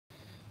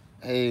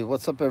Hey,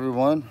 what's up,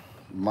 everyone?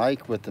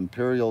 Mike with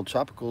Imperial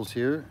Tropicals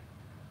here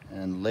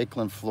in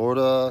Lakeland,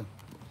 Florida.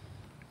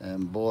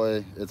 And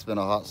boy, it's been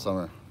a hot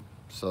summer.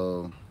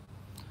 So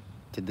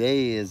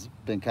today has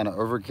been kind of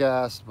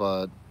overcast,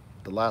 but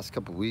the last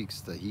couple weeks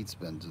the heat's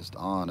been just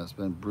on. It's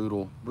been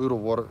brutal, brutal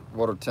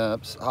water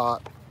temps,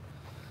 hot.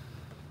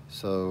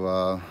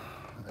 So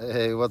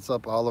hey, what's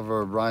up,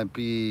 Oliver, Brian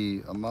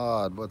P,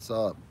 Ahmad? What's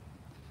up?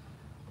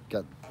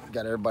 Got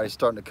got everybody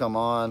starting to come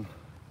on.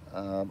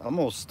 I'm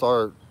gonna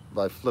start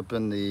by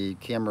flipping the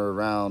camera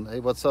around. Hey,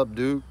 what's up,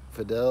 Duke,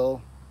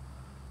 Fidel,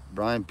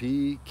 Brian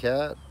P,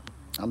 Cat?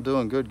 I'm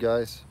doing good,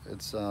 guys.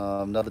 It's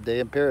another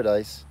day in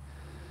paradise.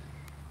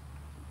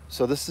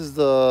 So this is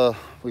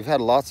we've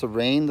had lots of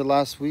rain the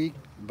last week,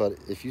 but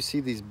if you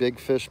see these big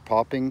fish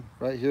popping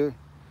right here,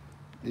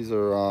 these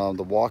are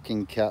the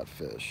walking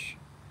catfish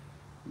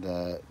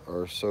that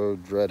are so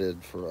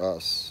dreaded for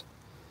us.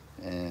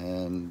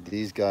 And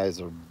these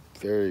guys are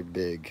very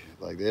big.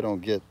 Like they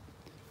don't get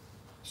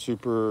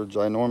super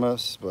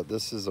ginormous, but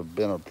this has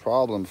been a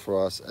problem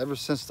for us ever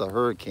since the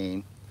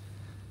hurricane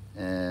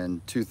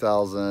in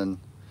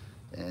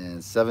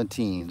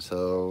 2017.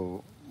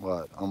 So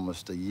what,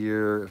 almost a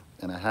year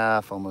and a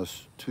half,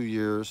 almost 2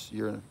 years.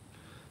 I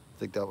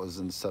think that was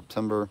in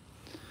September.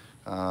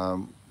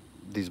 Um,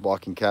 these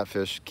walking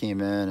catfish came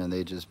in and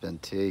they just been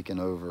taken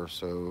over.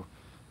 So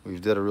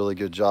we've did a really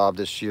good job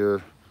this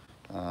year.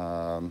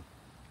 Um,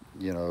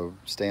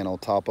 Staying on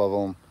top of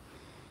them.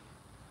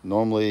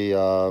 Normally,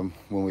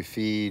 when we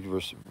feed,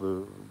 we're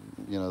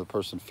the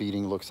person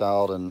feeding looks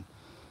out and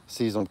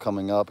sees them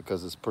coming up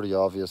because it's pretty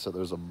obvious that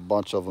there's a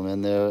bunch of them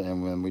in there.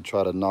 And when we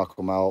try to knock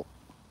them out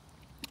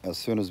as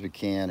soon as we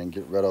can and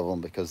get rid of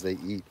them because they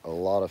eat a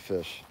lot of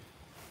fish.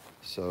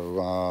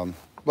 So,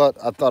 but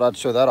I thought I'd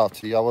show that off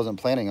to you. I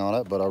wasn't planning on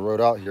it, but I rode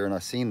out here and I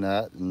seen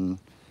that and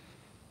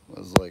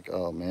was like,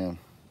 oh man.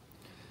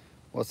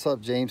 What's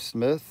up, James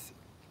Smith?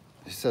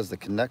 He says the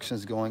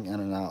connection's going in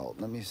and out.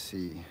 Let me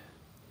see.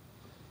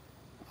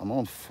 I'm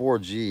on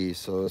 4G,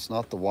 so it's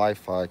not the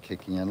Wi-Fi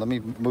kicking in. Let me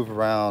move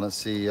around and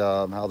see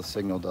how the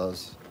signal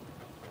does.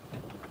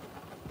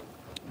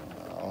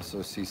 I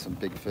also see some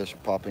big fish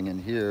popping in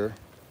here,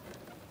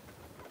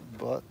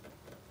 but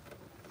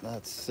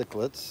that's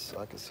cichlids.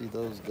 I can see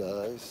those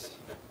guys.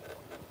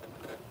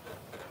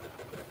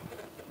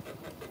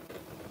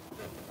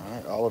 All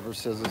right, Oliver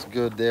says it's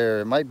good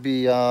there. It might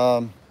be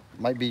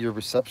your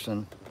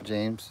reception,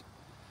 James.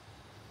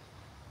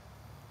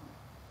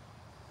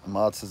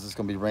 Ahmad says it's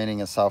going to be raining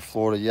in South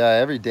Florida. Yeah,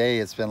 every day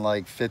it's been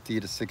like 50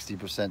 to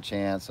 60%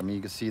 chance. I mean,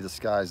 you can see the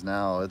skies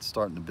now. It's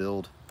starting to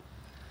build.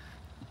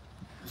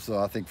 So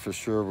I think for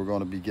sure we're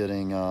going to be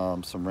getting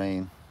some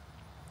rain.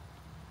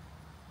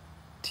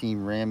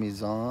 Team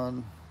Rammy's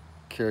on.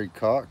 Kerry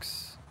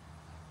Cox.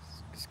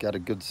 He's got a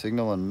good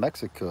signal in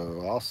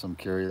Mexico. Awesome,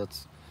 Kerry.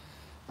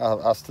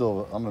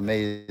 I'm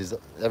amazed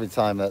every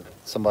time that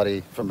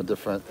somebody from a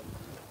different,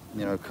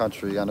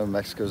 country. I know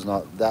Mexico's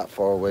not that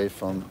far away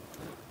from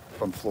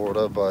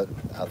Florida, but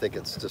I think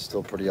it's just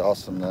still pretty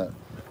awesome that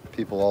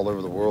people all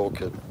over the world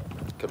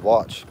could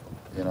watch,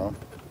 you know.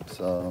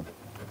 So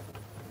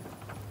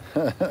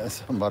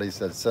somebody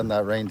said send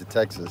that rain to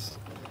Texas.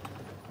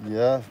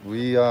 Yeah,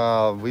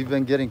 we've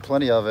been getting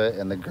plenty of it,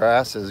 and the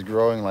grass is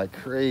growing like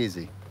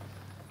crazy.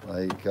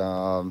 Like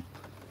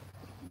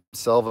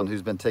Selvin,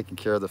 who's been taking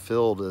care of the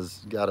field,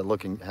 has had it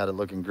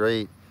looking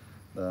great.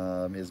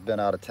 He's been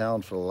out of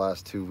town for the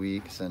last 2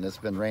 weeks, and it's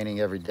been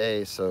raining every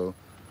day, so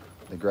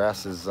the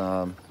grass has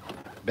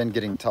been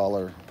getting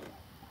taller.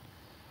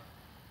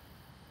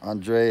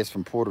 Andres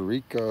from Puerto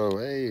Rico.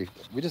 Hey,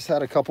 we just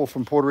had a couple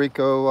from Puerto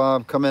Rico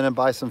come in and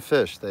buy some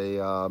fish. They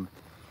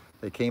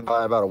came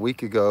by about a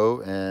week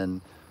ago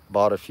and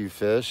bought a few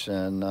fish,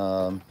 and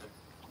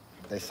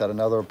they set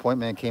another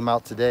appointment and came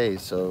out today.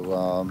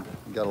 So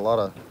we got a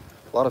lot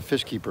of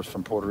fish keepers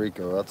from Puerto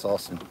Rico. That's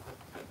awesome.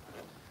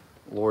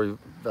 Lori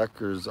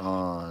Becker's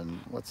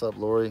on. What's up,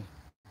 Lori?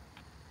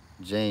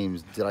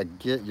 James, did I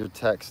get your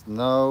text?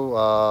 No,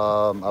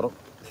 I don't.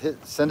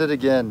 Send it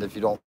again if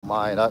you don't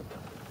mind.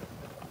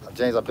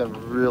 James, I've been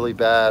really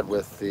bad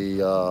with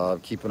the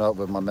keeping up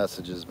with my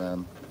messages,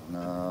 man.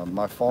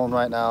 My phone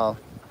right now,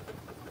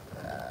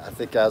 I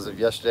think as of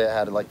yesterday, I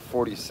had like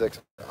 46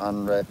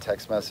 unread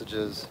text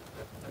messages,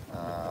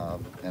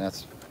 and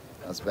that's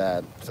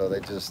bad. So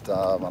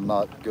I'm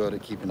not good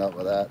at keeping up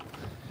with that.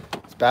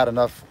 It's bad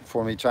enough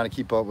for me trying to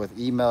keep up with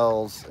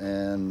emails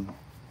and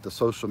the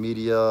social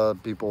media,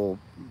 people,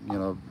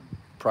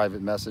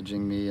 private messaging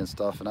me and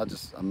stuff, and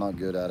I'm not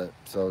good at it.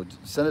 So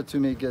send it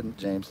to me again,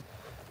 James.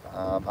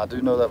 I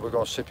do know that we're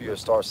going to ship you a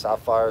Star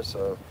Sapphire,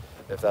 so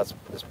if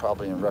it's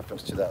probably in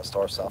reference to that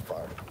Star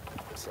Sapphire.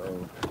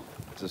 So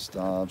just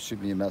shoot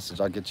me a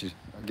message. I'll get you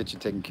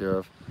taken care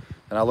of,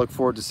 and I look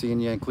forward to seeing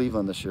you in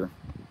Cleveland this year.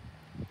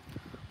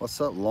 What's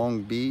up,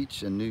 Long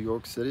Beach and New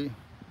York City?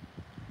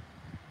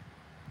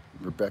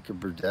 Rebecca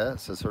Burdett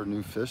says her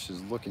new fish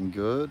is looking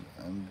good,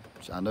 and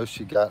I know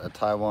she got a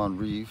Taiwan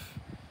reef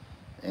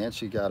and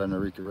she got an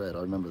Eureka Red.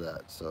 I remember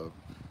that. So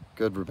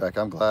good, Rebecca.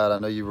 I'm glad. I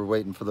know you were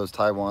waiting for those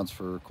Taiwans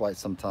for quite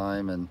some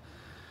time, and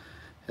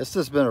it's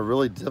just been a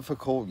really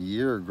difficult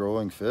year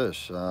growing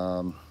fish.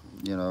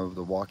 You know,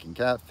 the walking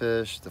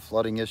catfish, the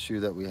flooding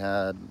issue that we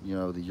had, you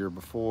know, the year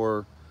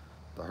before,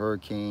 the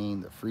hurricane,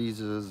 the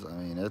freezes. I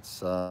mean,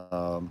 it's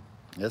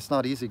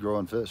not easy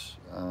growing fish.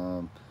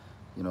 You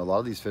know, a lot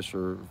of these fish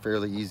are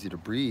fairly easy to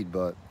breed,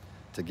 but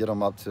to get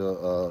them up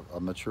to a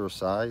mature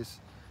size,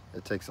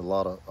 it takes a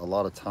lot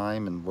of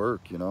time and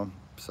work. You know,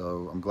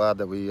 so I'm glad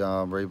that we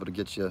were able to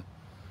get you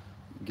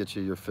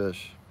your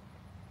fish.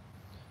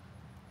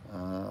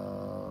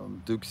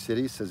 Duke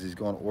City says he's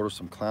going to order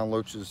some clown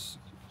loaches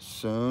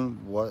soon.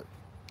 What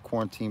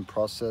quarantine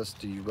process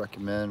do you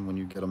recommend when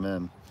you get them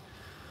in?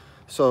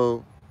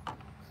 So,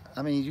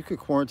 I mean, you could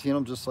quarantine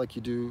them just like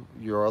you do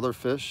your other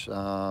fish.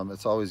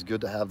 It's always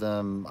good to have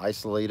them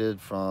isolated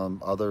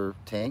from other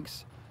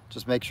tanks.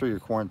 Just make sure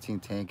your quarantine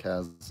tank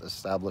has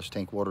established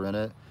tank water in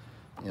it.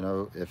 You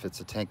know, if it's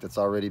a tank that's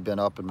already been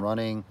up and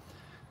running,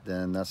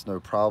 then that's no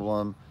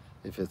problem.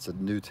 If it's a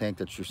new tank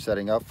that you're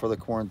setting up for the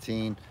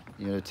quarantine,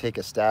 you know, take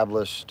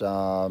established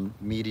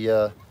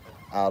media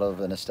out of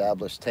an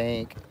established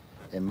tank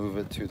and move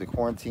it to the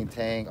quarantine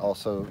tank.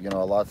 Also, you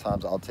know, a lot of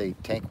times I'll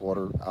take tank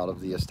water out of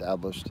the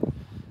established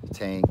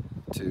tank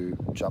to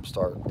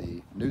jumpstart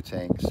the new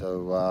tank.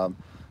 So,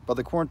 but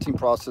the quarantine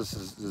process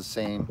is the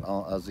same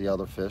as the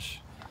other fish.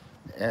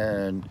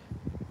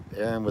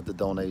 Aaron with the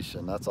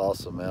donation. That's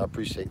awesome, man. I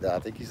appreciate that. I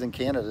think he's in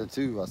Canada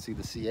too. I see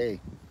the CA.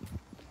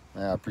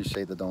 Man, I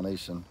appreciate the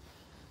donation.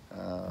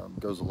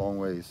 Goes a long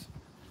ways.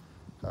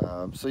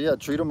 So yeah,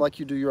 treat them like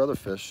you do your other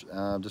fish.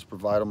 Just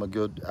provide them a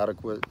good,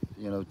 adequate,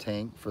 you know,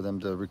 tank for them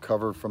to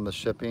recover from the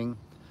shipping.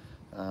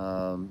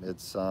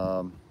 It's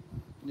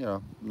you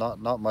know,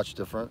 not much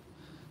different.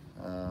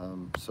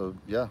 So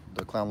yeah,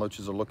 the clown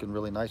loaches are looking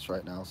really nice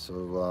right now.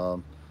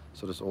 So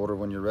just order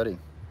when you're ready.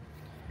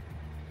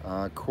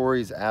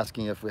 Corey's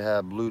asking if we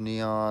have blue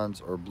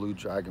neons or blue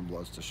dragon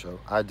bloods to show.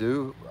 I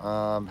do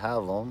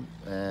have them,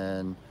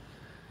 and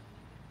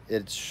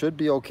it should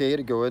be okay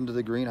to go into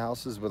the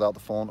greenhouses without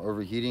the phone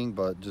overheating,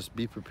 but just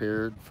be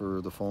prepared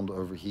for the phone to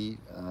overheat.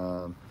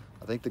 I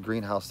think the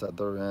greenhouse that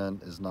they're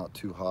in is not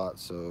too hot,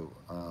 so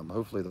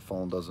hopefully the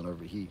phone doesn't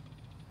overheat.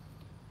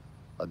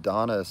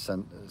 Adonis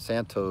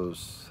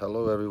Santos,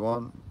 hello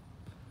everyone.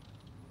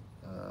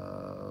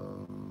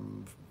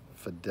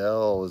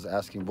 Fidel is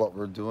asking what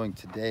we're doing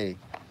today.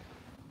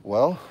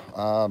 Well,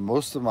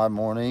 most of my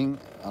morning,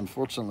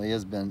 unfortunately,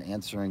 has been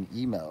answering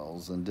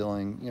emails and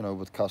dealing, you know,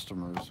 with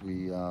customers.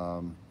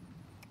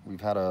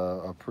 We've had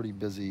a pretty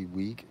busy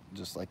week,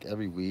 just like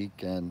every week,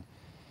 and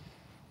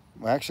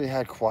we actually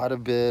had quite a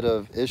bit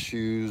of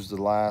issues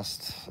the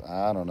last,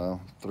 I don't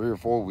know, 3 or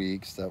 4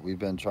 weeks that we've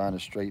been trying to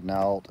straighten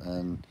out,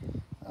 and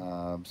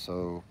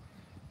so,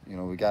 you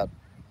know, we got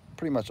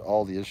pretty much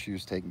all the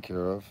issues taken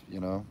care of, you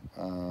know.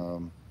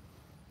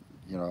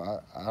 You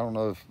know, I don't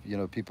know if, you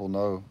know, people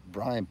know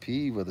Brian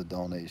P with a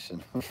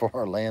donation for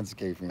our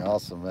landscaping.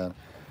 Awesome, man.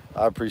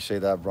 I appreciate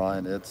that,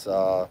 Brian. It's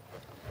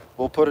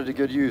we'll put it to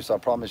good use. I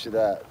promise you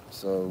that.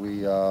 So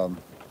we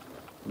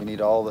need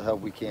all the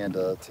help we can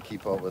to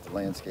keep up with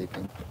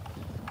landscaping.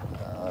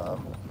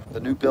 The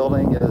new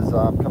building is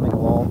coming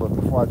along, but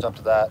before I jump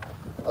to that,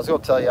 I was going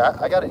to tell you,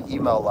 I got an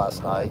email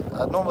last night.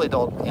 I normally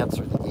don't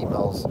answer the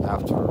emails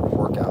after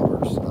work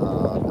hours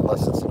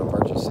unless it's an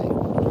emergency.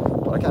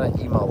 But I got an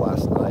email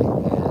last night,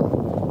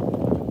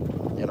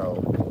 and, you know,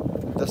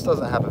 this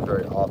doesn't happen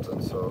very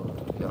often, so,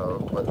 you know,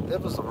 but it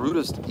was the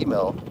rudest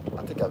email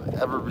I think I've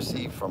ever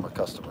received from a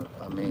customer.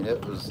 I mean,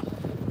 it was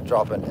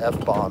dropping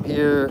F-bomb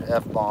here,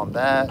 F-bomb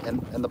that,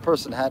 and the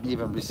person hadn't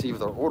even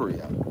received their order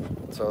yet.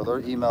 So their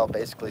email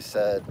basically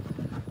said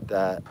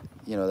that,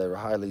 you know, they were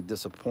highly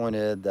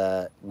disappointed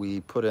that we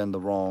put in the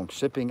wrong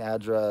shipping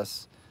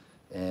address,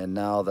 and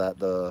now that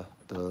the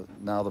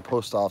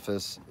post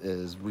office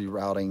is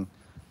rerouting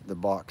the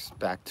box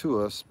back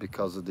to us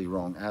because of the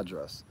wrong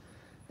address.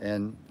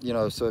 And, you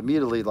know, so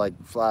immediately, like,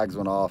 flags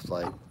went off,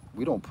 like,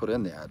 we don't put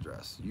in the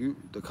address.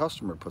 The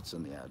customer puts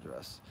in the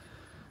address.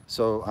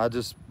 So I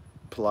just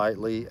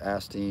politely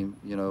asked him,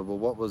 you know, well,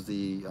 what was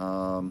the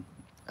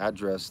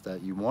address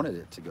that you wanted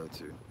it to go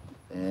to?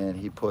 And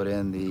he put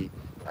in the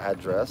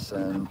address,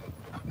 and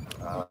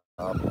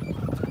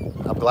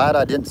I'm glad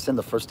I didn't send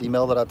the first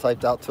email that I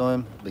typed out to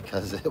him,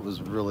 because it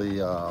was really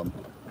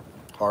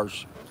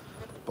harsh.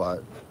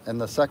 And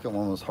the second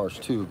one was harsh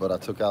too, but I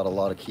took out a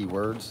lot of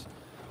keywords.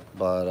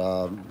 But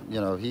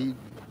you know, he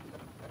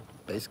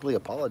basically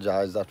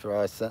apologized after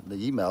I sent the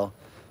email.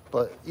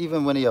 But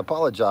even when he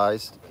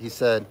apologized, he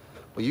said,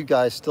 well, you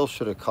guys still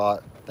should have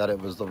caught that it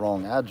was the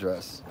wrong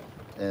address.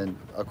 And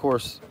of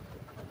course,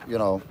 you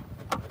know,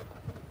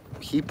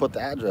 he put the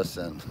address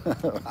in.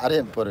 I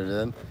didn't put it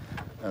in.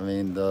 I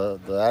mean, the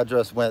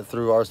address went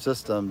through our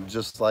system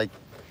just like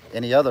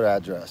any other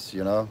address,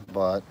 you know.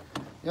 But,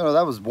 you know,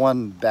 that was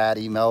one bad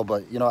email.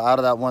 But, you know, out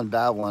of that one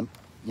bad one,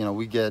 you know,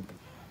 we get,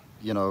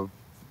 you know,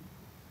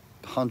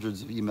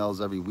 hundreds of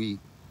emails every week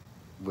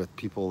with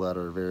people that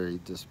are very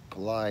just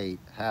polite,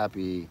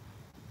 happy,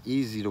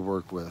 easy to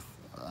work with.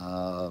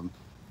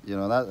 You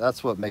know,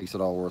 that's what makes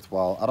it all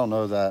worthwhile. I don't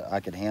know that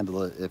I could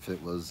handle it if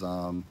it was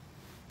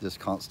just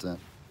constant,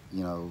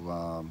 you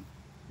know,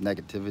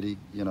 negativity,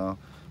 you know.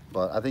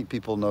 But I think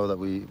people know that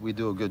we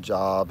do a good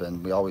job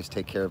and we always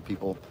take care of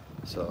people.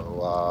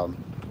 So,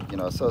 you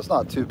know, so it's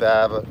not too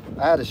bad. But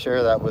I had to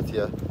share that with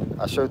you.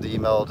 I showed the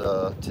email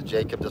to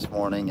Jacob this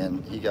morning,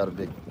 and he got a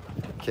big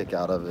kick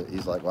out of it.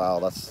 He's like, "Wow,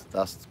 that's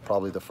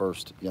probably the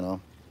first," you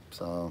know.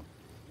 So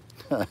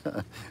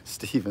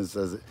Steven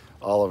says it.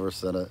 Oliver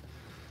sent it.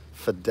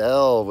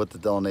 Fidel with the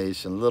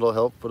donation. Little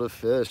help for the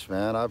fish,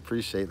 man. I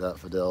appreciate that,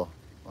 Fidel.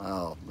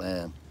 Wow,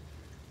 man.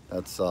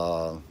 That's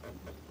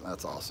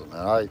that's awesome,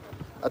 man.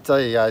 I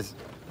tell you guys,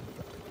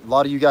 a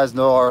lot of you guys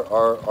know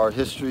our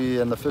history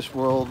in the fish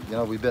world. You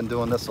know, we've been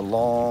doing this a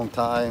long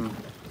time.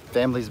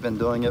 Family's been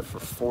doing it for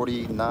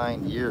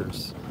 49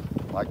 years.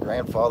 My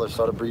grandfather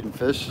started breeding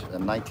fish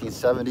in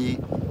 1970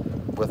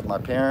 with my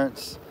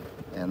parents,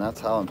 and that's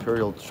how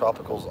Imperial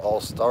Tropicals all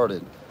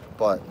started.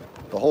 But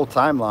the whole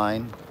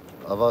timeline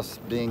of us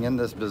being in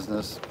this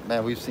business,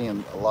 man, we've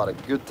seen a lot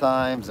of good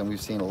times and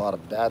we've seen a lot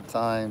of bad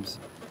times.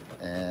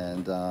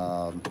 And,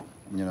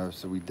 you know,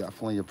 so we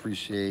definitely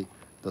appreciate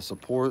the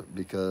support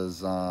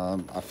because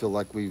I feel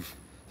like we've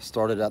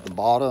started at the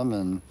bottom,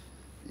 and,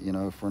 you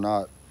know, if we're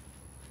not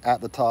at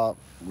the top,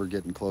 we're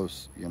getting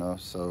close, you know.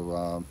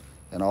 So,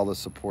 and all the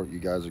support you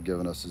guys are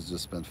giving us has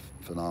just been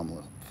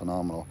phenomenal,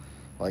 phenomenal.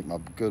 Like my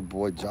good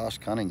boy, Josh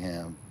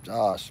Cunningham.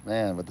 Josh,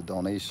 man, with the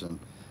donation.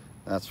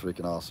 That's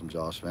freaking awesome,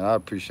 Josh, man. I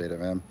appreciate it,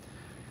 man.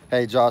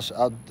 Hey, Josh,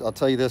 I'll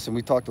tell you this, and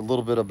we talked a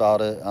little bit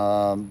about it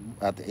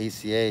at the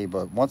ACA,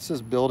 but once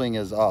this building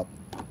is up,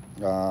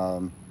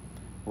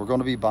 we're going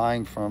to be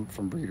buying from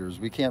breeders.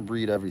 We can't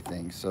breed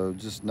everything, so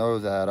just know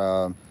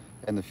that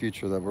in the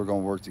future that we're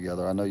going to work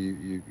together. I know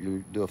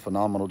you do a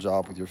phenomenal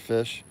job with your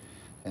fish,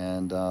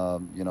 and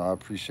you know, I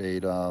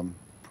appreciate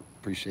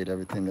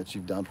everything that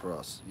you've done for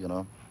us, you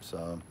know.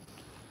 So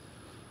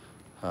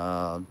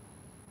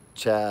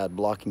Chad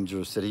blocking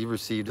Drew City, he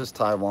received his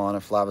Taiwan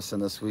and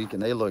Flavicin this week,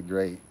 and they look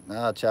great.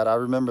 Chad, I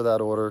remember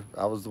that order.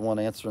 I was the one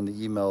answering the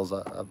emails.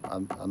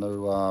 I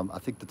know. I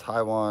think the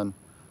Taiwan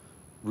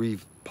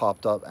reef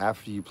popped up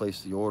after you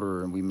placed the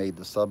order, and we made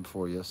the sub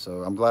for you.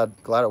 So I'm glad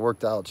it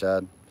worked out,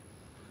 Chad.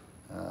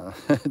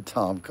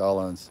 Tom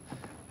Collins,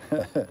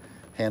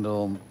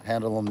 handle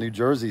them New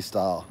Jersey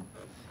style.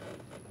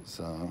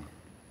 So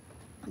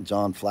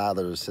John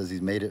Flathers says he's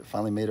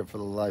finally made it for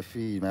the live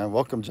feed, man.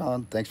 Welcome,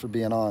 John. Thanks for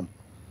being on.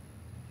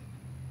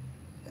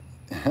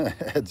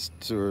 Ed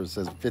Stewart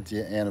says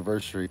 50th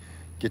anniversary,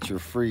 get your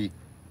free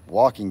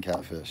walking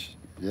catfish.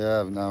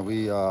 Yeah, no,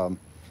 we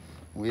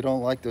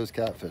don't like those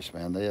catfish,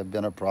 man. They have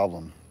been a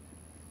problem.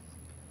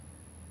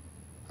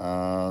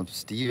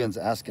 Steven's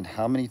asking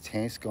how many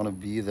tanks going to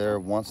be there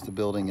once the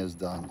building is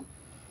done.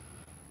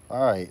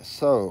 All right,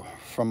 so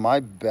from my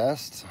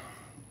best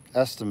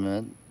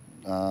estimate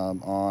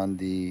on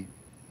the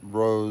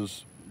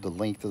rows, the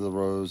length of the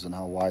rows and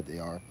how wide they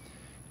are,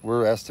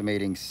 we're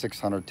estimating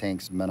 600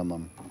 tanks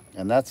minimum.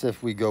 And that's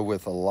if we go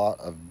with a lot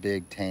of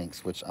big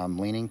tanks, which I'm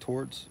leaning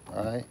towards,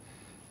 all right?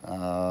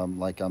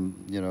 Like I'm,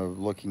 you know,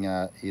 looking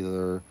at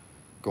either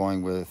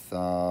going with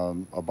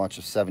a bunch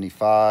of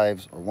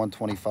 75s or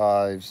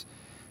 125s,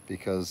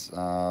 because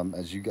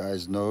as you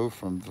guys know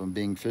from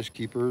being fish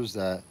keepers,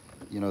 that,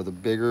 you know, the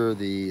bigger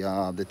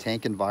the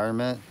tank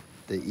environment,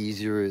 the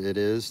easier it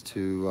is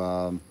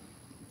to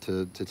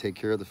take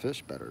care of the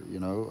fish better, you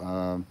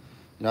know.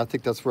 You know, I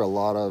think that's where a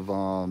lot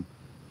of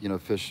you know,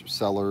 fish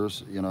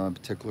sellers, you know, in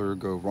particular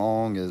go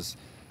wrong, is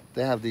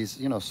they have these,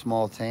 you know,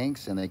 small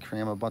tanks and they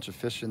cram a bunch of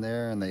fish in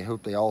there and they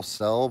hope they all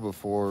sell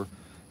before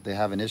they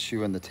have an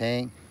issue in the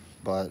tank,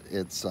 but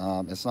it's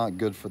not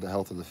good for the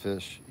health of the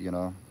fish, you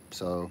know.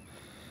 So,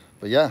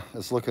 but yeah,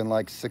 it's looking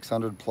like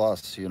 600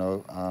 plus, you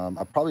know.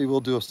 I probably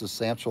will do a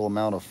substantial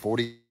amount of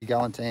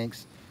 40-gallon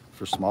tanks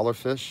for smaller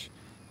fish,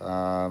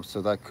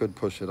 so that could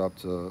push it up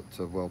to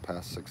well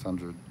past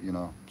 600, you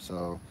know.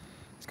 So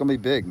it's gonna be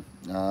big.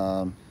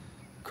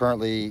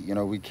 Currently, you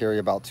know, we carry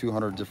about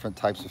 200 different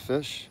types of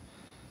fish.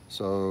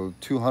 So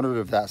 200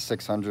 of that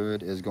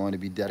 600 is going to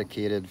be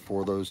dedicated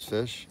for those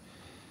fish.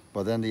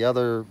 But then the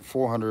other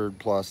 400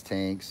 plus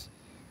tanks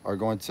are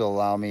going to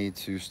allow me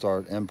to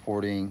start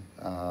importing,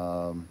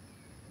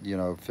 you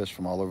know, fish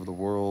from all over the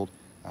world.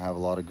 I have a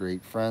lot of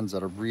great friends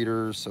that are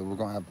breeders, so we're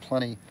going to have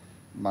plenty.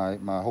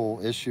 My whole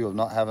issue of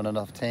not having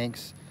enough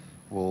tanks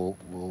will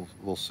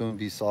soon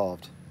be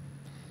solved.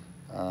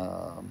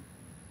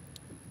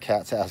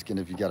 Cat's asking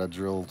if you got to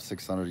drill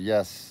 600.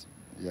 Yes,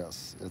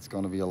 it's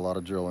going to be a lot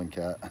of drilling,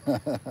 Cat.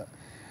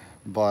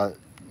 But,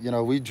 you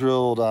know, we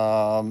drilled,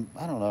 I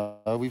don't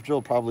know, we've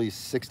drilled probably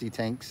 60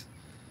 tanks,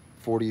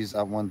 40s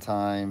at one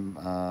time,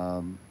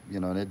 you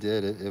know, and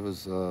it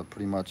was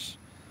pretty much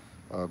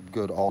a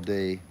good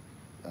all-day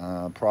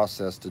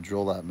process to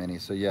drill that many.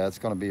 So, yeah, it's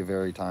going to be a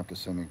very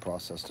time-consuming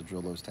process to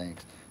drill those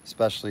tanks,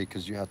 especially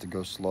because you have to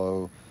go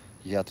slow,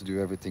 you have to do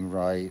everything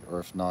right, or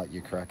if not, you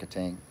crack a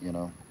tank, you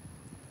know.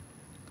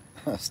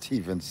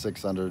 Steven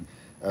 600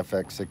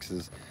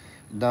 FX6s.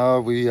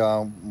 No,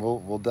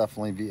 we'll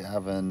definitely be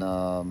having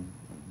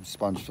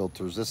sponge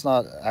filters. It's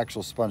not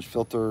actual sponge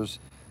filters.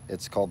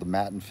 It's called the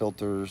matten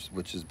filters,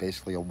 which is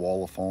basically a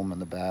wall of foam in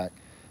the back.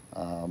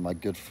 My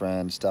good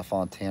friend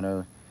Stefan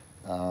Tanner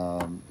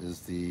um, is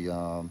the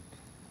um,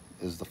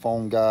 is the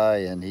foam guy,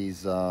 and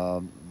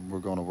we're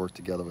going to work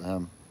together with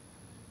him.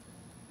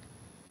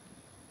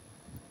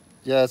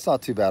 Yeah, it's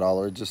not too bad,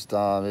 Oliver. Just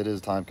it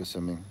is time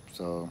consuming.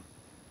 So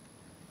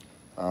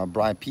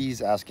Brian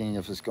P's asking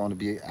if it's going to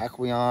be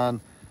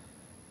Aqueon.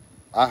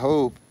 I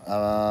hope.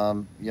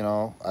 I'm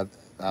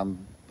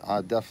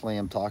I definitely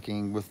am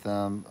talking with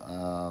them.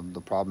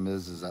 The problem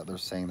is that they're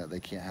saying that they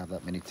can't have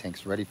that many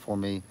tanks ready for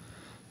me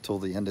till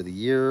the end of the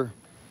year.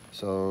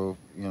 So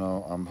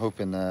I'm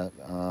hoping that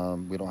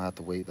we don't have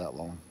to wait that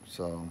long.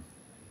 So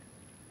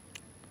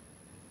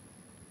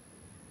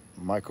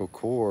Michael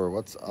Core,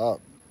 what's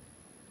up?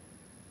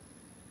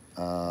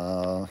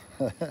 Uh,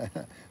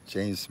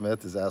 James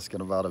Smith is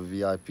asking about a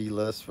VIP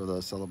list for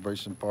the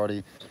celebration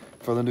party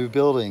for the new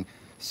building.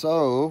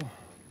 So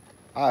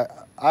I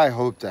I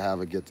hope to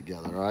have a get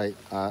together. Right?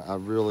 I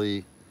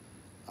really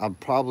I'm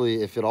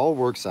probably, if it all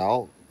works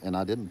out and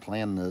I didn't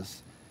plan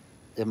this,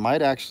 it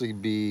might actually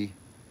be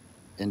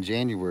in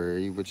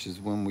January, which is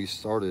when we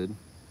started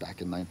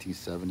back in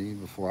 1970,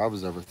 before I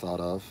was ever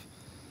thought of.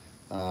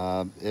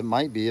 It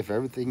might be, if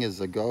everything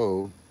is a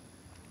go,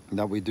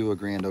 that we do a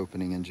grand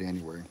opening in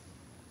January.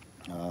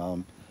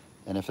 Um,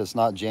 and if it's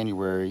not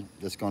January,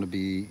 it's going to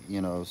be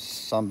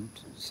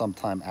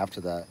sometime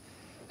after that.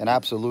 And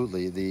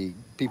absolutely, the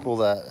people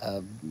that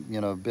have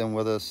been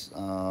with us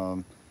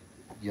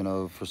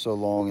for so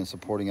long and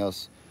supporting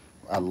us,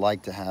 I'd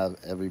like to have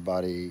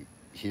everybody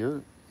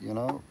here.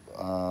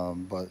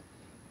 But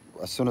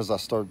as soon as I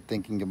start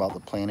thinking about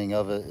the planning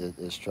of it,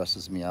 it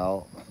stresses me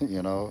out.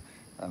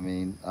 I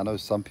mean, I know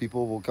some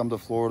people will come to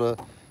Florida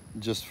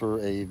just for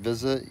a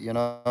visit,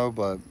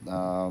 but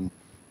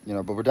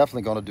we're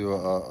definitely going to do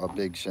a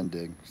big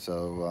shindig.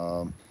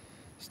 So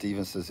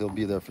Steven says he'll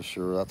be there for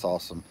sure. That's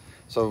awesome.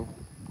 So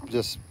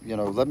just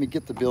let me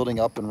get the building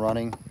up and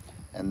running,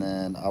 and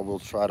then I will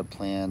try to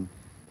plan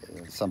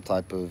some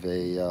type of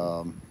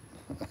a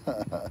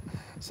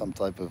some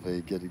type of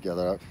a get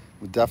together.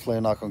 We definitely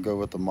are not going to go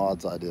with the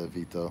mods idea,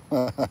 Vito.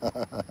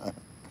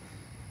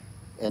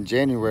 In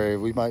January,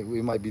 we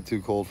might be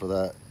too cold for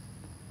that.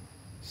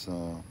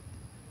 So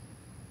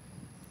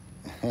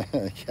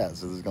yeah,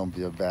 so there's going to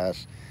be a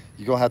bash.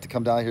 You're going to have to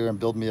come down here and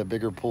build me a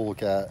bigger pool,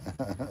 cat.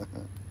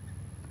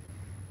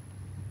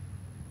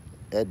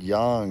 Ed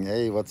Young,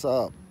 hey, what's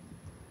up?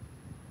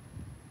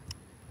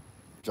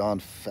 John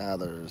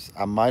Fathers.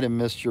 I might have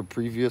missed your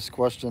previous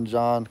question,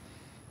 John,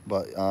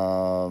 but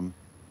you're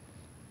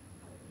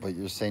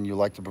saying you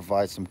like to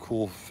provide some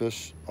cool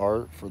fish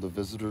art for the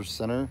visitor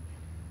center.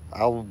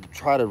 I'll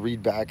try to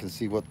read back and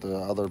see what the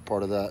other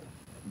part of that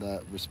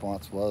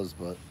response was,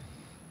 but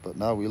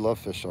no, we love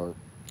fish art.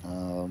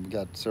 We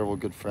got several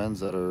good friends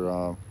that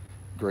are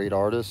great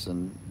artists,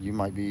 and you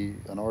might be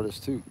an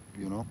artist too.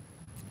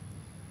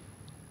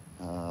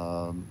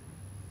 Um,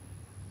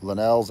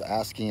 Linnell's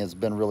asking, it's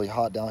been really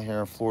hot down here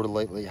in Florida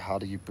lately. How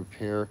do you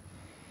prepare?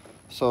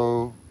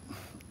 So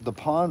the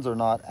ponds are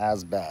not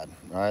as bad,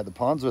 right? The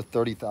ponds are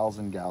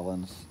 30,000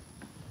 gallons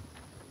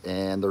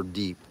and they're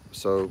deep.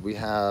 So we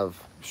have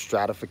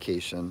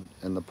stratification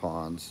in the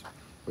ponds,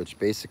 which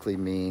basically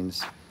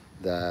means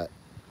that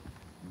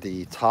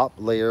the top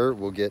layer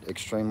will get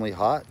extremely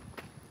hot,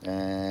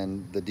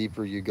 and the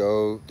deeper you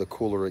go, the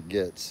cooler it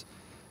gets.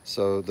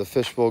 So the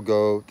fish will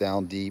go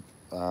down deep,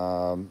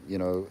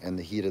 in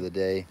the heat of the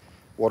day.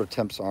 Water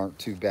temps aren't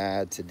too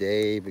bad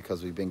today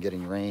because we've been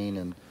getting rain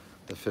and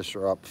the fish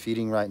are up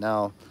feeding right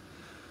now.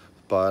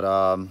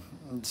 But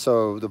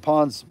so the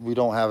ponds, we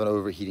don't have an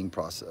overheating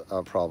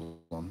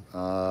problem.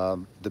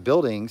 The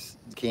buildings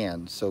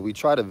can. So we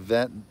try to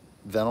vent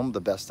them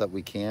the best that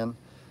we can.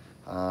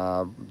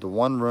 The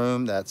one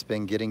room that's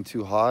been getting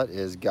too hot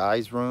is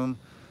Guy's room,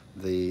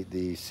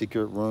 the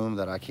secret room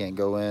that I can't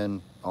go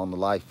in on the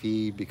live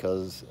feed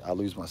because I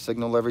lose my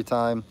signal every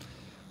time,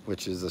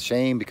 which is a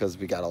shame because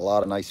we got a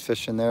lot of nice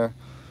fish in there.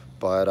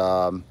 But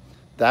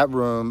that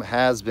room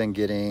has been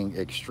getting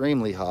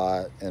extremely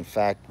hot. In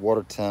fact,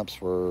 water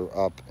temps were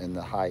up in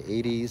the high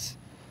 80s.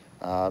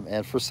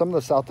 And for some of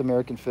the South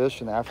American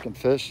fish and African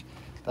fish,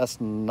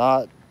 that's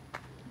not,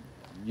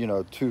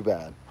 too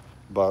bad.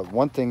 But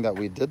one thing that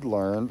we did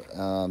learn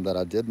that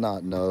I did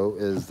not know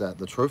is that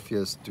the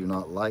trophius do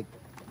not like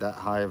that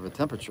high of a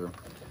temperature.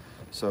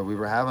 So we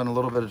were having a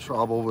little bit of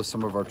trouble with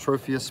some of our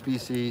trophius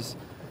species.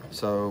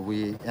 So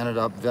we ended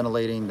up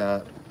ventilating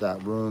that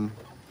room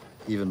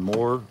even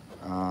more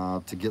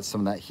to get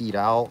some of that heat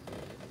out.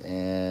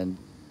 And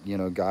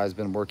Guy's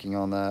been working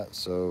on that,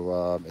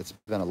 so it's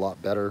been a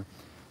lot better.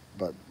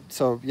 But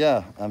so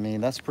yeah, I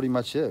mean that's pretty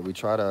much it. We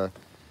try to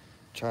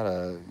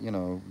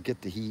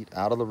get the heat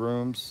out of the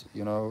rooms.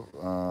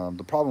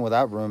 The problem with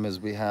that room is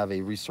we have a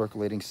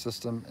recirculating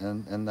system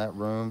in that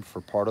room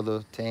for part of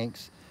the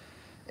tanks,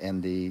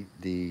 and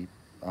the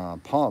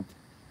pump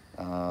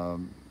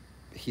um,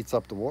 heats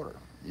up the water.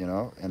 You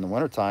know, in the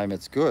wintertime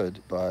it's good,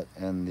 but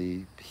in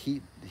the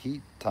heat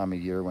time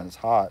of year when it's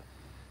hot,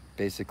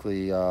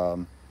 basically,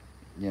 the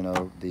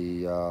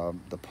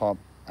pump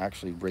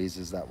actually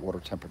raises that water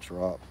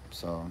temperature up.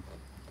 So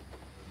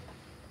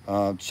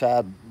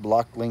Chad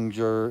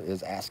Blocklinger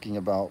is asking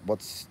about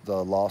what's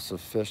the loss of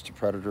fish to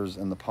predators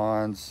in the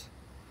ponds.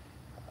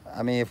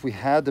 I mean, if we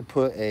had to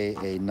put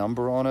a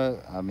number on it,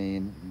 I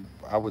mean,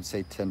 I would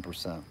say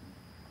 10%.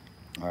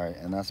 All right,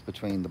 and that's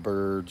between the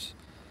birds,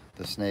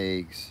 the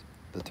snakes,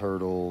 the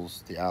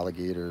turtles, the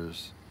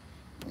alligators,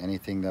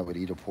 anything that would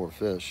eat a poor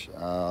fish.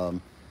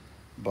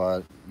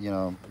 But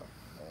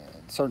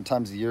certain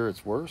times of the year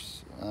it's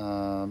worse.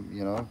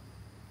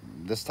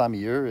 This time of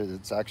year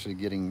it's actually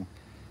getting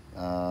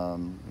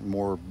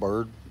more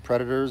bird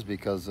predators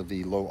because of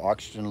the low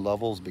oxygen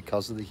levels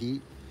because of the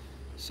heat.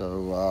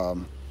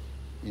 So,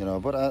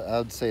 but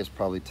I'd say it's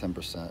probably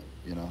 10%.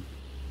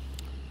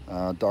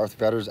 Darth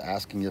Vader's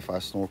asking if I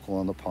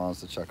snorkel in the ponds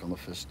to check on the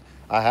fish.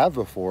 I have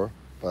before,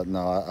 but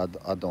no,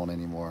 I don't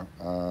anymore.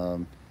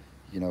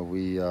 You know,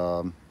 we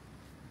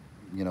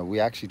we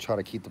actually try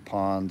to keep the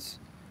ponds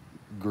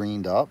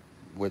greened up,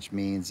 which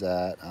means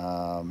that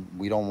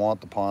we don't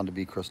want the pond to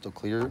be crystal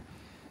clear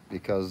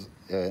because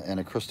in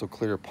a crystal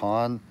clear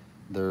pond,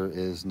 there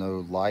is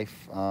no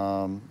life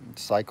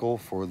cycle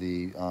for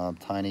the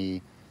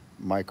tiny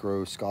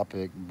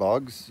microscopic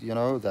bugs,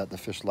 that the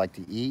fish like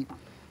to eat.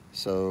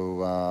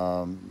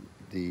 So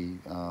the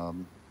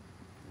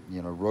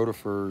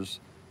rotifers,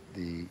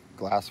 the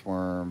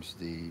glassworms,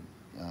 the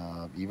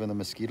even the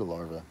mosquito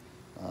larvae,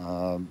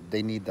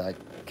 they need that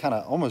kind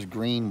of almost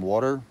green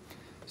water.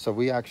 So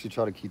we actually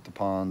try to keep the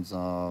ponds,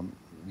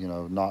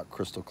 not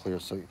crystal clear.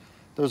 So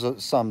there's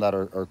some that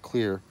are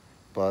clear,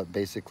 but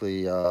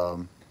basically,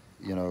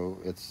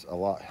 it's a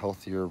lot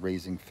healthier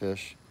raising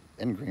fish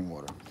in green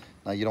water.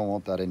 Now you don't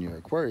want that in your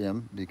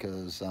aquarium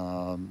because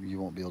you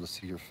won't be able to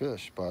see your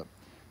fish,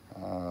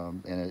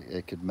 and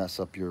it could mess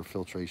up your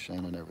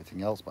filtration and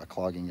everything else by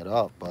clogging it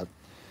up.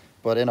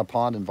 But in a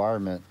pond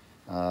environment,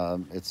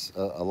 it's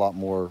a lot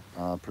more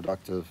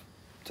productive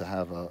to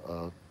have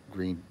a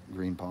green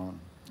pond.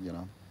 You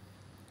know.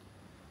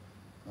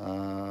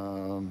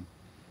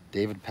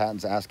 David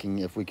Patton's asking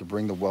if we could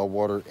bring the well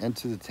water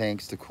into the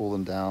tanks to cool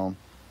them down.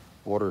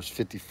 Water is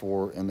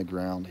 54 in the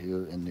ground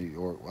here in New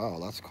York. Wow,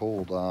 that's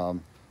cold.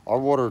 Our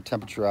water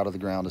temperature out of the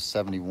ground is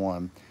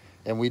 71,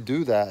 and we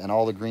do that in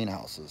all the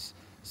greenhouses.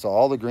 So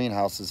all the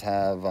greenhouses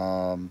have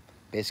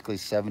basically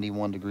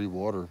 71-degree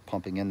water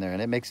pumping in there,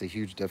 and it makes a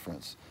huge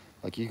difference.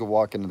 Like you could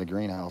walk into the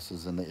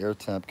greenhouses and the air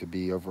temp could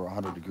be over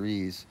 100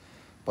 degrees,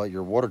 but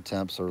your water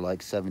temps are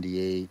like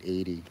 78,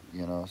 80.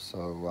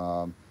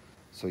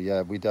 So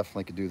yeah, we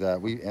definitely could do that.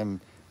 And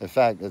in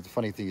fact, it's a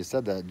funny thing you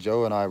said that.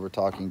 Joe and I were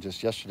talking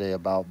just yesterday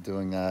about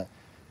doing that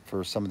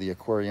for some of the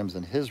aquariums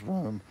in his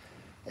room.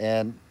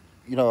 And,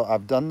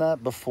 I've done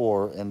that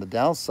before. And the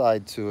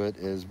downside to it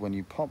is when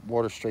you pump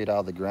water straight out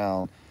of the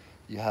ground,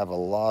 you have a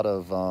lot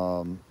of,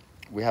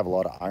 we have a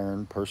lot of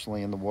iron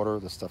personally in the water,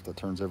 the stuff that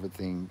turns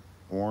everything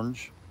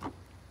orange.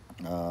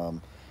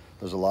 Um,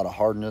 there's a lot of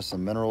hardness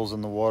and minerals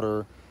in the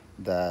water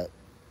that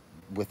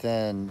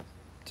within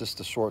just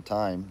a short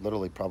time,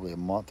 literally probably a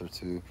month or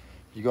two,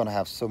 you're going to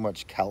have so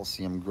much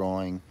calcium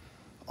growing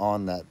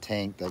on that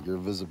tank that your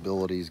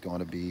visibility is going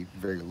to be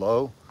very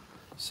low.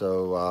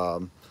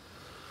 So,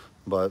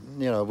 but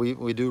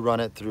we do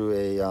run it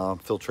through a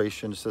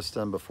filtration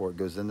system before it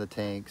goes in the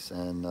tanks,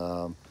 and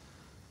so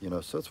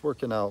it's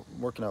working out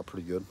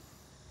pretty good.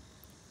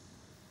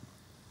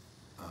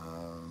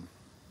 Um,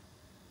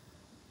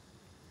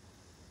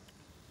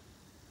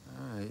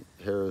 all right,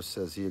 Harris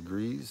says he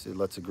agrees. It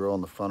lets it grow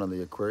on the front of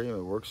the aquarium.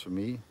 It works for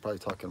me. Probably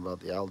talking about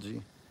the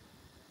algae.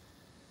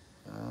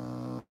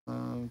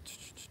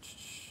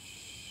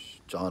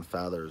 John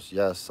Fathers,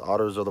 yes,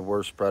 otters are the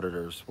worst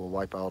predators. Will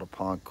wipe out a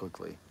pond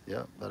quickly.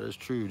 Yeah, that is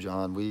true,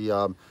 John. We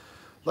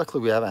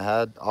luckily we haven't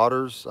had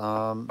otters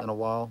in a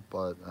while,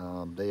 but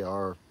they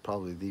are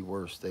probably the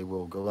worst. They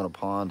will go in a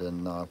pond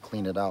and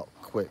clean it out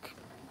quick,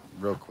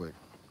 real quick.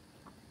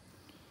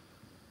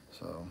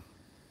 So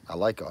I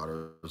like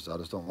otters. I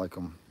just don't like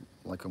them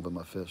with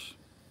my fish.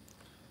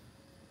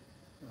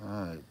 All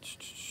right.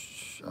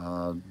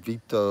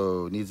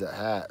 Vito needs a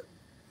hat.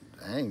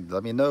 Dang,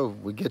 let me know.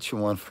 We get you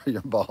one for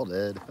your bald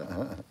head.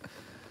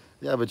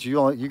 Yeah, but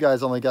you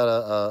guys only got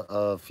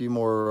a few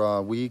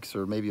more weeks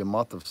or maybe a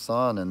month of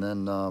sun, and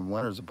then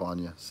winter's upon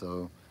you.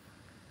 So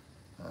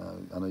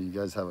I know you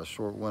guys have a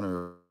short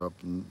winter up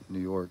in New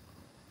York.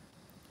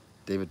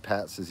 David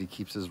Pat says he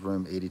keeps his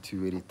room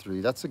 82, 83.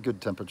 That's a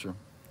good temperature.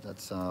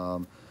 That's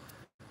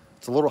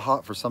it's a little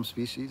hot for some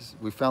species.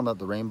 We found that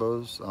the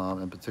rainbows,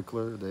 in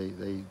particular,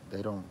 they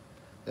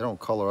don't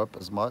color up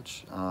as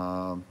much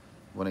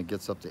when it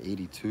gets up to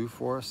 82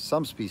 for us.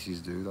 Some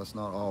species do. That's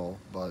not all,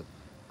 but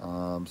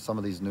some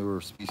of these newer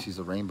species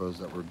of rainbows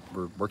that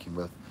we're working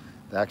with,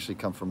 they actually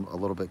come from a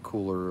little bit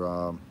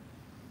cooler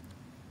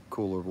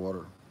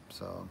water.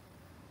 So,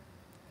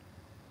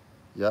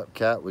 yep,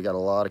 we got a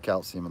lot of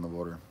calcium in the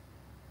water.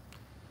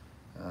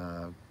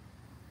 Uh,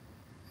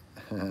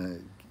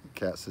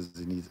 cat says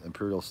he needs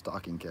Imperial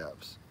stocking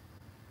caps.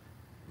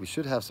 We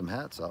should have some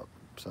hats up,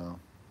 so.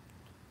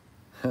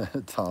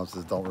 Tom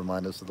says, don't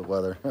remind us of the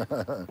weather.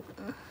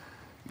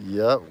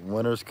 Yep,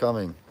 winter's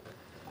coming.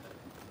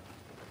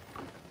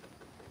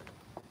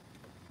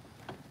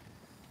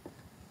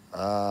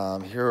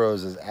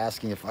 Heroes is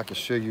asking if I could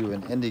show you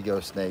an indigo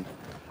snake.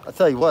 I'll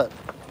tell you what,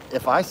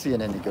 if I see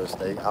an indigo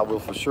snake, I will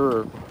for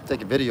sure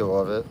take a video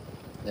of it.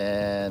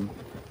 And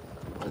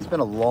it's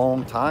been a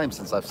long time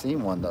since I've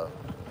seen one though.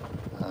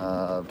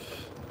 I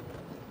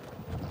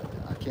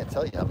can't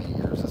tell you how many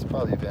years. It's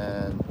probably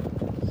been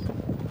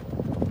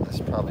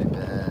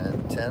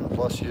 10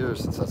 plus years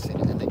since I've seen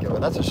an indigo.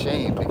 And that's a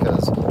shame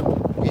because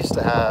we used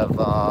to have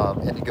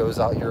indigos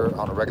out here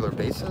on a regular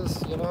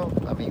basis, you know.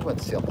 I mean, you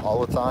wouldn't see them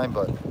all the time,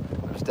 but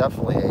there's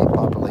definitely a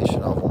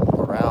population of them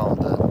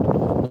around.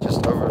 And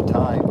just over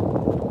time,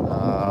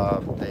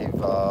 they've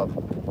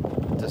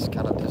just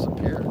kind of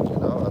disappeared, you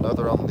know. I know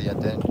they're on the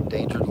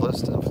endangered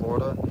list in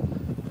Florida.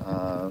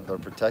 They're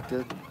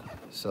protected.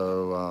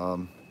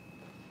 So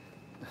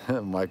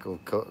Michael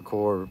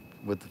Core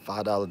with the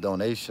 $5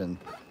 donation,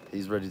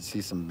 he's ready to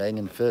see some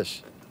banging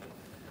fish.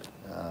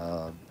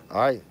 All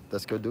right,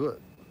 let's go do it.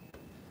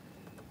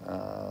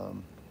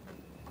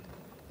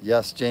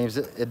 Yes, James,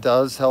 it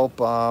does help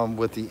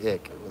with the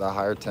ick, with the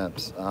higher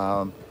temps.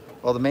 Well,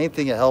 the main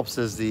thing it helps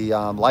is the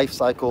life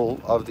cycle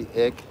of the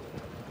ick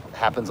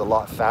happens a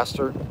lot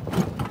faster.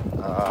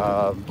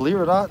 Believe it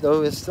or not,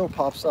 though, it still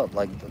pops up.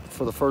 Like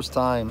for the first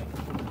time,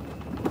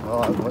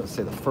 well, I wouldn't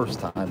say the first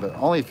time, but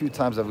only a few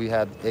times that we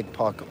had ick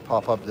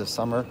pop up this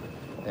summer.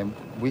 And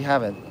we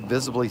haven't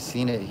visibly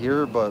seen it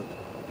here, but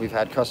we've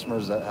had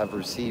customers that have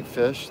received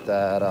fish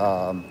that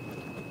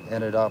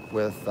ended up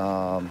with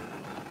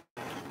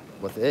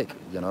ick,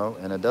 you know,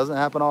 and it doesn't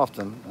happen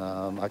often.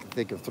 I can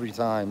think of 3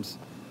 times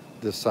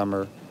this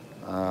summer,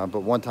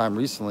 but one time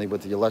recently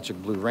with the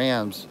electric blue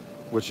rams,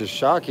 which is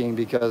shocking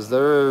because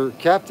they're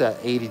capped at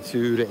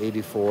 82 to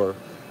 84,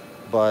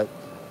 but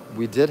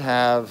we did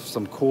have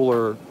some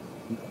cooler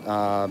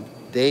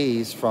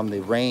days from the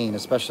rain,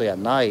 especially at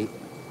night,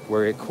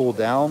 where it cooled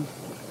down,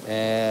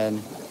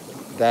 and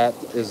that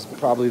is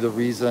probably the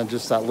reason.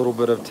 Just that little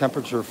bit of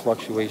temperature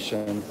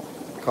fluctuation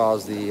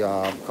caused the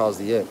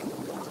ick.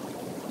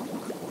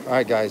 All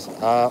right, guys,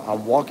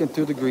 I'm walking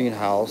through the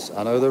greenhouse.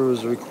 I know there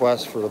was a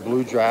request for the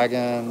blue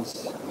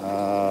dragons.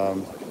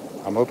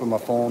 I'm hoping my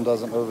phone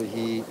doesn't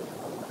overheat.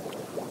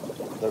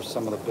 There's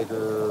some of the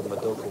bigger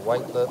Madoka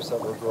white lips that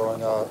were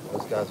growing up.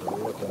 Those guys are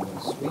looking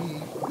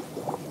sweet.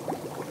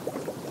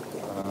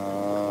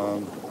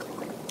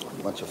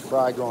 Bunch of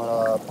fry growing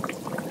up.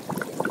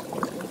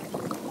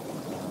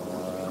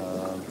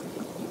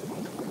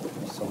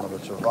 Some of the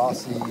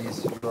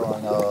Travassis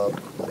growing up.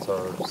 That's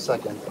our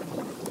second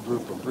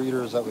group of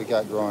breeders that we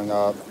got growing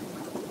up.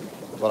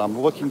 But I'm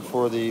looking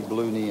for the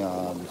blue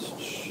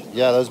neons.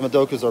 Yeah, those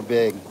Madokas are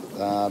big.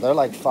 They're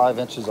like 5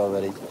 inches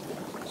already.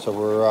 So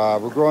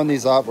we're growing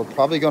these up. We're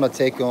probably going to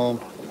take them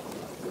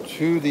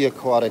to the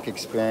aquatic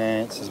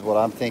experience is what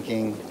I'm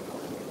thinking.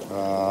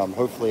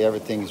 Hopefully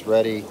everything's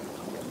ready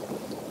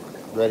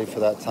for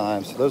that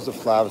time. So there's the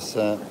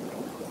Flavescent.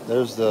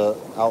 There's the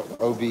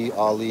OB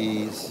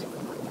Ollie's.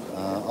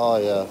 Oh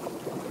yeah,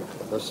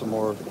 there's some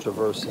more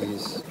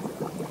Traversies.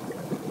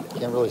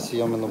 Can't really see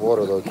them in the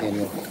water though, can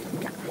you?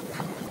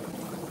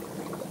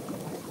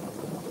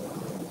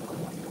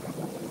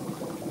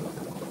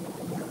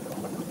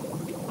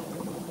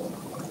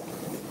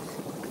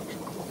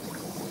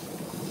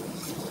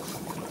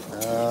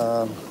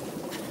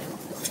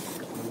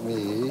 Let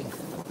me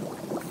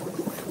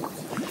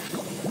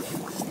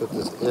put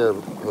this air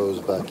hose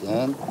back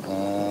in,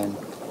 and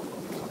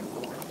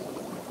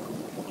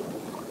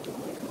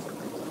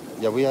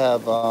yeah, we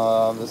have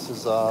this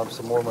is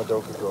some more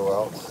Madoka grow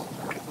outs.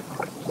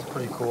 It's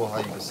pretty cool how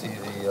you can see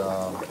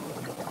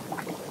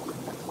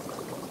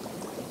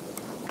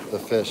the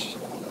fish.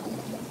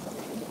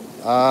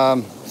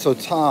 So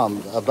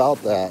Tom,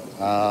 about that,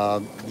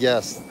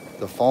 yes,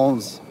 the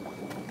phones,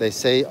 they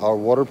say are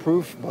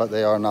waterproof, but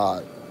they are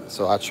not.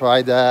 So I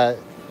tried that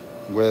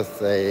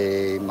with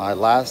my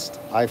last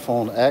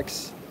iPhone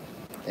X,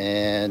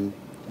 and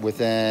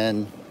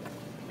within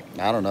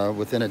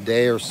a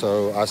day or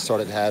so, I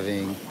started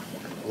having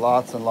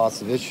lots and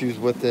lots of issues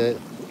with it,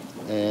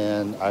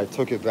 and I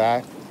took it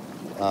back.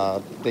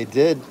 They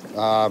did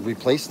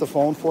replace the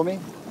phone for me,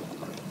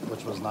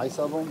 which was nice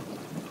of them,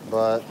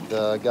 but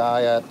the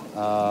guy at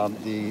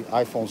the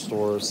iPhone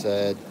store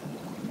said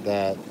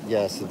that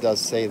yes, it does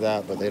say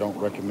that, but they don't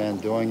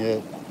recommend doing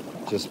it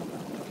just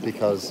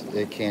because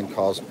it can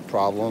cause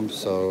problems.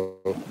 So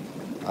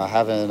I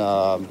haven't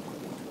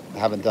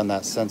done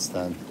that since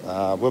then.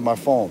 With my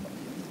phone,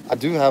 I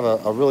do have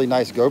a really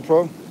nice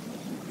GoPro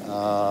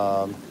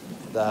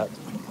that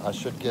I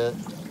should get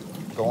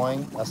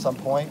going at some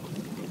point,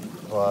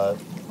 but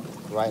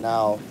right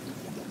now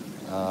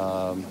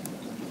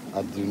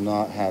I do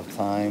not have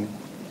time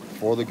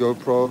for the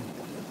GoPro.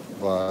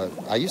 But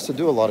I used to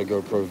do a lot of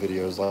GoPro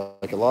videos,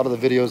 like a lot of the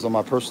videos on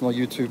my personal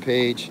YouTube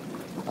page.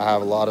 I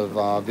have a lot of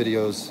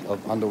videos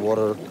of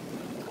underwater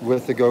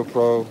with the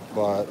GoPro,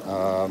 but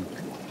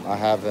I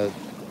haven't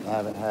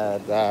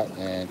had that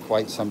in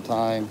quite some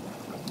time.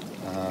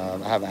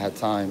 I haven't had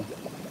time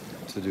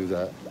to do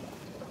that,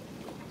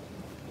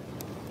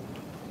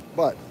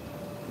 but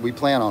we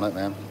plan on it,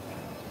 man.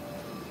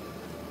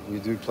 We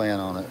do plan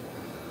on it.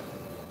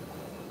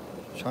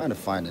 Trying to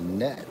find a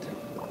net.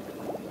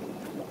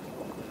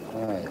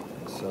 All right,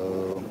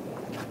 so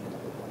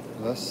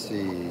let's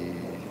see. We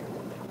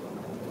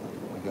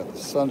got the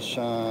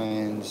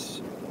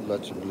Sunshines,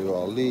 Electric Blue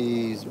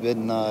Olives,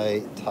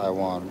 Midnight,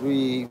 Taiwan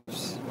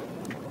Reefs.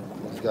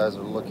 These guys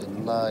are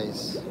looking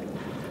nice.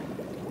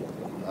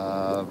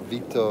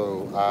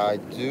 Vito, I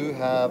do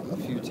have a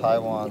few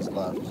Taiwans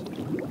left.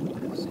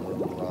 So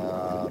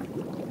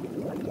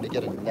let me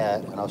get a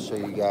net and I'll show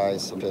you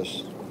guys some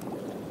fish.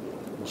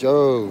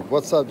 Joe,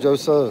 what's up,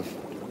 Joseph?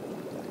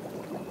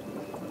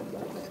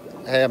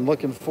 Hey, I'm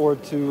looking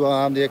forward to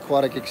the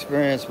aquatic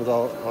experience with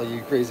all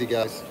you crazy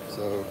guys,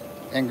 so,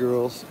 and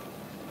girls.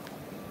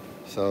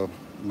 So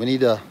we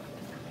need to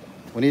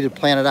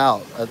plan it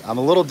out. I'm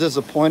a little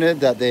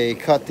disappointed that they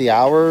cut the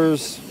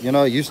hours. You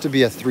know, it used to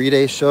be a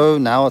 3-day show.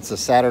 Now it's a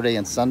Saturday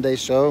and Sunday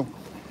show.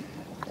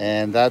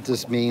 And that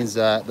just means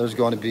that there's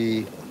going to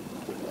be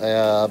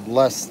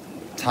less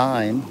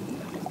time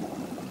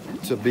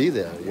to be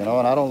there, you know,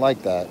 and I don't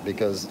like that,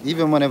 because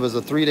even when it was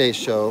a 3-day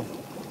show,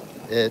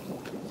 it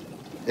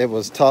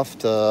was tough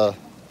to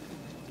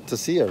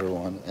see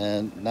everyone.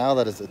 And now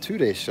that it's a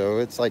 2-day show,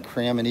 it's like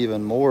cramming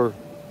even more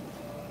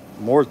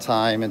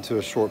time into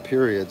a short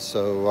period.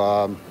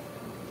 So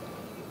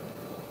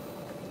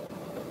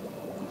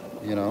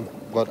you know,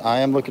 but I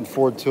am looking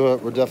forward to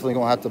it. We're definitely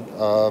gonna have to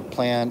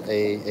plan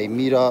a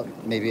meetup,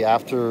 maybe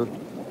after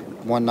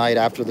one night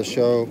after the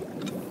show,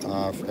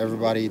 for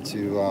everybody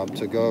to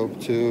go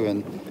to.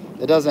 And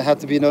it doesn't have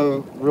to be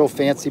no real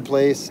fancy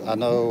place. I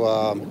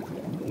know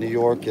New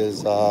York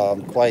is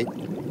quite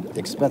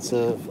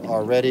expensive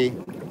already,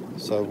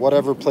 so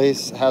whatever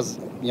place has,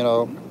 you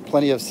know,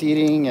 plenty of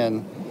seating,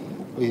 and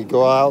we could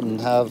go out and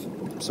have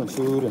some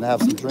food and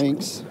have some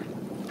drinks.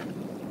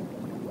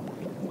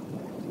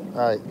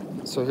 All right,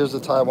 so here's the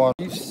Taiwan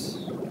Reefs.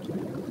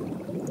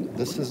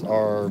 This is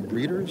our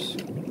breeders,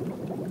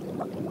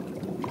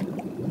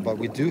 but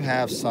we do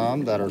have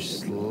some that are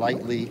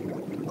slightly,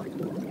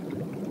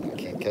 I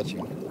can't catch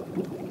you,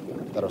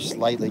 that are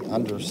slightly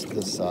under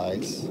this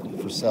size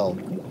for sale.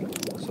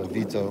 So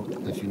Vito,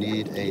 if you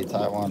need a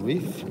Taiwan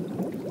Reef,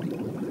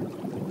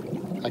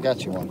 I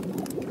got you one.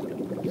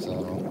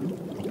 So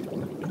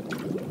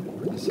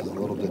this is a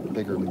little bit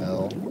bigger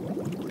male,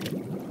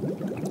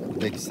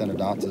 big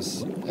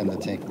Synodontis in the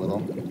tank with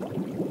them.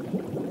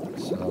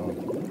 So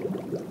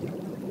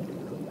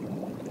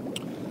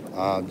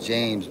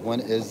James, when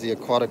is the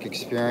aquatic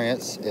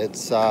experience?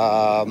 It's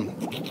I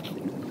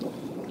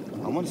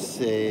want to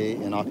say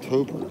in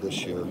October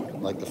this year,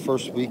 like the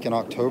first week in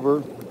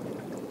October.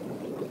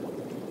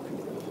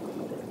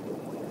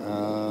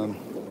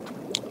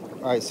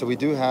 All right, so we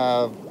do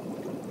have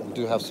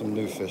some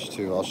new fish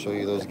too. I'll show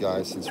you those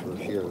guys since we're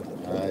here.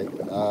 All right,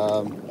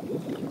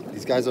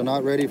 these guys are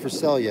not ready for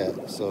sale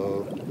yet,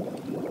 so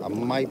I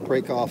might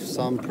break off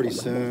some pretty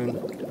soon.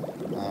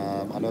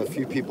 I know a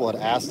few people had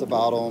asked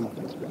about them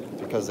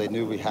because they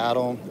knew we had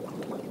them,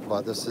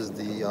 but this is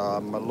the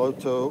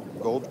Maloto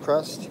Gold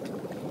Crest.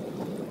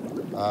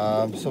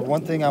 So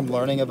one thing I'm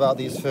learning about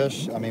these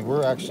fish, I mean,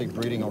 we're actually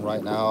breeding them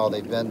right now.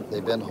 They've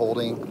been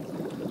holding,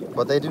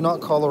 but they do not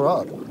color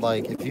up.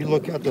 Like if you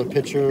look at the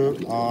picture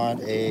on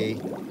a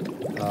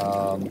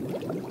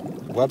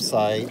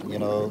website, you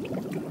know,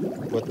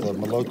 with the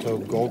Maloto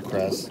Gold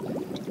Crest,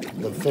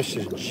 the fish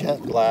is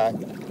jet black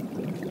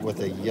with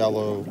a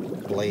yellow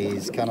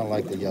blaze, kind of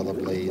like the yellow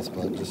blaze,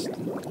 but just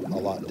a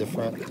lot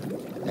different.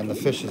 And the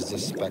fish is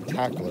just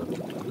spectacular.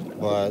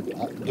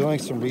 But doing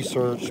some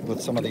research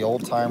with some of the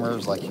old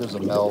timers, like here's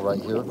a male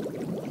right here.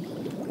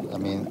 I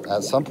mean,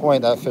 at some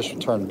point that fish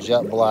would turn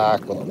jet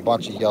black with a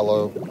bunch of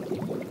yellow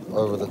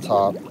over the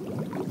top.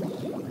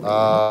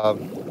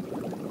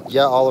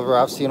 Yeah, Oliver,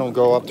 I've seen them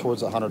go up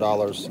towards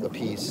 $100 a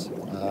piece.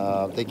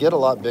 They get a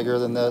lot bigger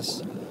than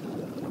this.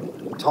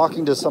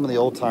 Talking to some of the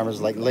old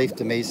timers like Leif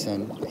de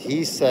Mason,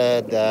 he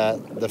said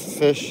that the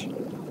fish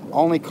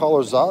only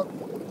colors up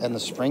in the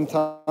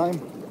springtime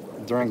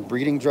during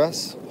breeding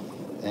dress,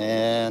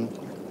 and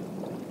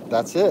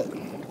that's it.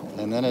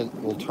 And then it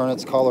will turn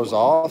its colors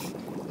off.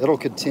 It'll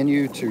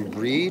continue to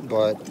breed,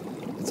 but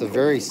it's a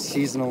very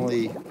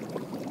seasonally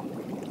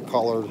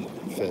colored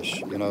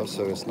fish, you know,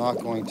 so it's not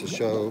going to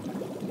show,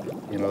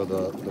 you know,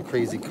 the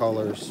crazy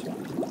colors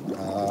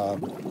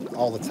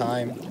all the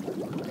time.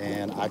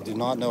 And I do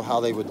not know how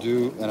they would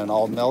do in an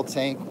all male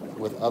tank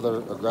with other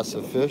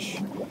aggressive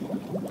fish.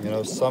 You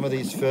know, some of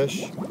these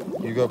fish,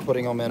 you go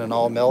putting them in an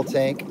all male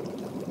tank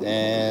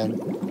and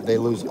they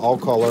lose all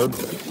color,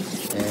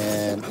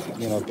 and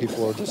you know,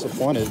 people are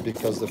disappointed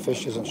because the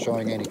fish isn't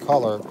showing any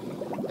color,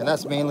 and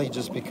that's mainly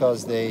just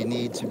because they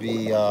need to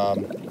be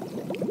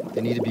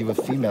with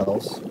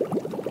females,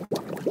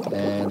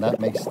 and that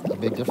makes a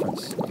big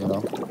difference, you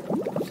know.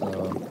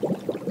 So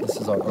this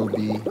is our OB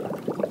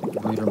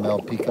breeder male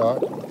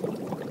peacock.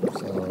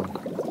 So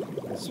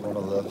it's one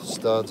of the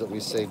studs that we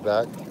saved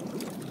back.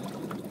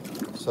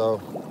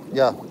 So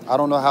yeah, I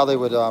don't know how they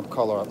would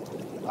color up.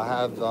 I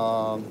have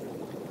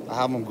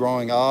them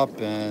growing up,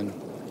 and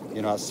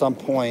you know, at some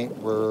point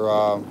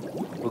we're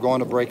going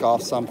to break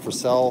off some for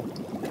sale.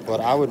 But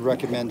I would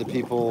recommend to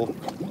people,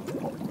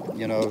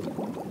 you know,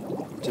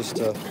 just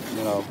to,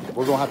 you know,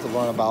 we're gonna have to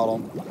learn about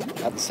them.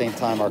 At the same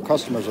time, our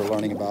customers are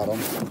learning about them,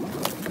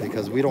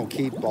 because we don't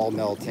keep all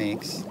male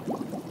tanks.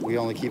 We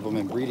only keep them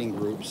in breeding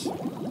groups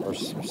or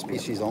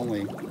species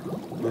only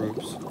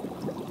groups.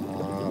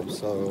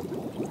 So,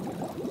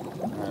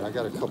 all right, I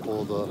got a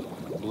couple of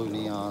the blue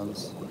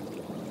neons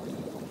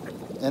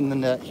in the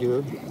net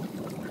here.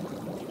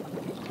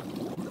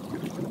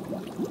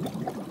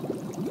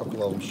 A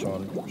couple of them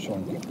showing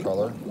good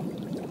color.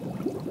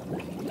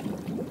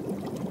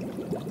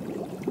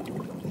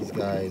 These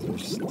guys are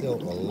still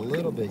a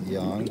little bit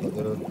young, but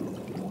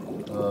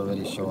they're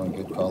already showing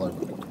good color.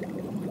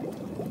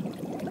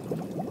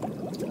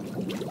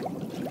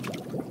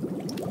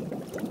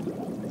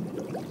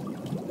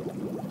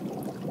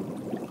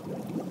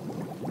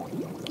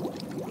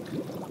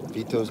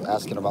 Vito's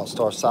asking about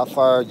star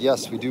sapphire.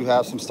 Yes, we do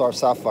have some star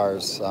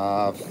sapphires.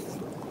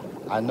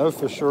 I know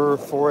for sure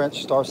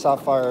 4-inch star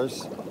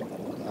sapphires,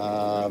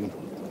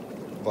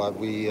 but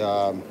we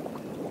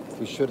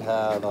should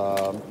have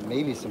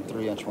maybe some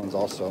 3-inch ones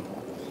also.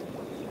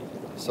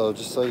 So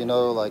just so you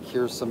know, like,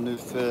 here's some new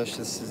fish.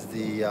 This is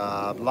the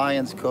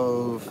Lion's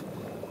Cove,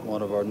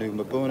 one of our new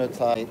Mabuna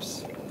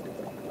types.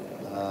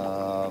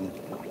 A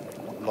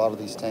lot of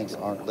these tanks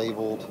aren't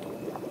labeled.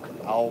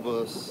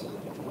 Albus.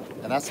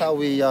 And that's how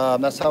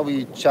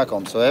we check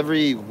them. So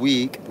every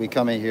week we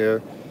come in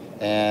here,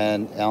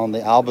 and on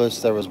the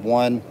Albus there was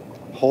one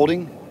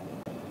holding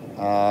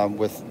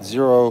with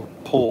 0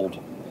 pulled.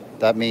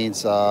 That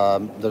means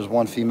there's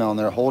one female in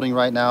there holding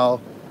right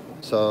now.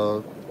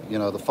 So, you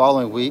know, the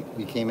following week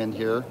we came in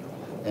here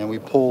and we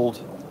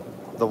pulled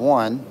the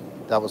one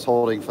that was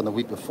holding from the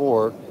week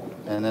before,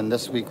 and then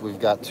this week we've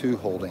got 2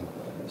 holding.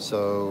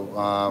 So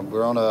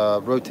we're on a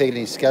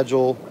rotating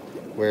schedule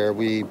where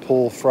we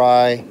pull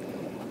fry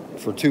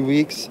for 2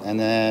 weeks, and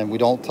then we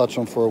don't touch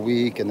them for a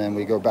week, and then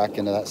we go back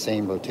into that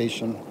same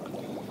rotation.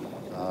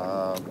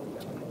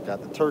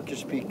 Got the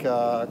Turkish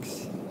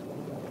peacocks,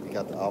 we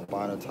got the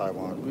albino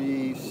Taiwan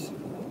reefs,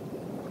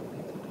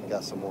 we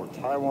got some more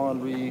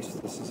Taiwan reefs.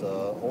 This is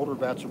a older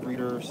batch of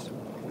breeders.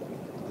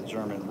 The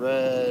German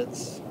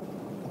reds,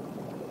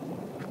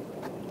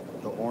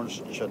 the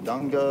orange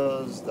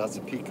chadungas. That's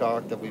a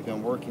peacock that we've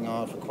been working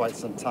on for quite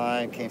some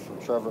time. Came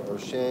from Trevor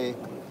O'Shea.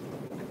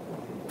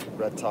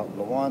 Red top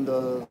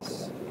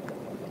Rwandas,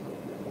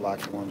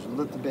 black orange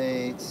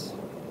lithobates.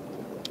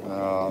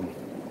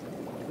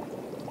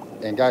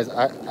 And guys,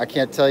 I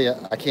can't tell you,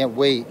 I can't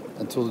wait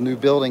until the new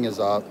building is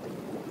up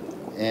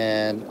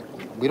and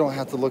we don't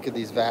have to look at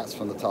these vats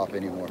from the top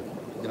anymore.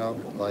 You know,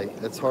 like,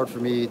 it's hard for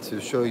me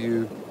to show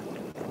you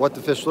what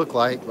the fish look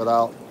like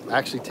without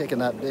actually taking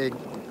that big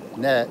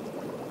net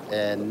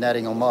and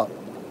netting them up.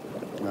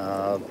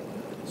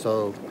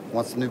 So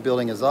once the new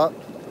building is up,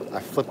 I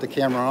flip the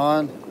camera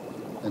on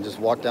and just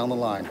walk down the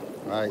line.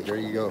 All right, here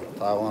you go.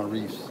 Taiwan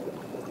reefs,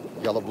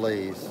 yellow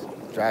blaze,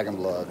 dragon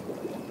blood,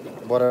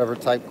 whatever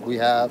type we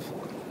have.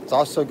 It's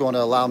also going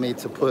to allow me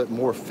to put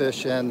more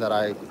fish in that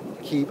I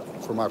keep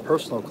for my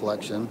personal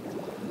collection,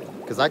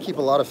 because I keep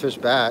a lot of fish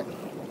back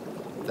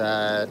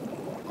that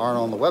aren't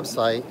on the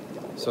website.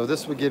 So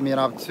this would give me an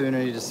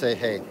opportunity to say,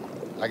 hey,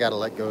 I got to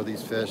let go of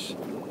these fish.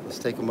 Let's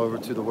take them over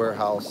to the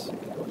warehouse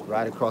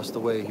right across the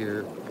way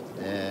here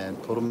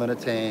and put them in a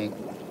tank,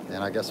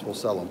 and I guess we'll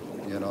sell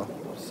them, you know.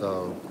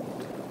 So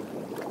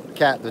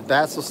the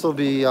bats will still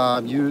be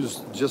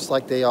used just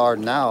like they are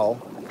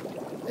now,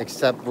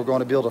 except we're going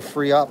to be able to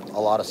free up a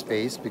lot of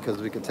space,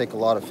 because we can take a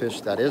lot of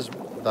fish that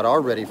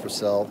are ready for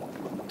sale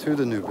to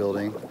the new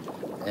building,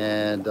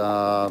 and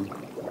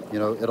you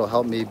know, it'll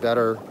help me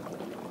better,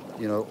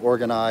 you know,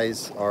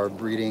 organize our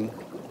breeding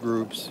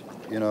groups,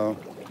 you know,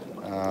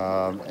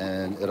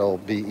 and it'll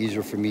be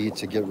easier for me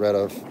to get rid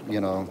of,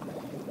 you know,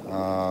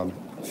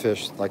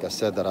 fish, like I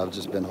said, that I've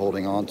just been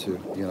holding on to,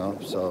 you know.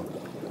 So,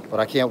 but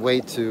I can't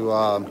wait to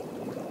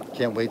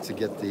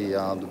get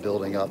the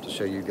building up to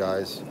show you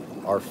guys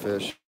our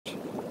fish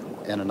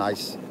in a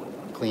nice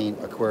clean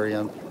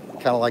aquarium,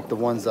 kind of like the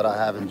ones that I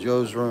have in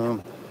Joe's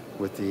room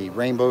with the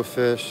rainbow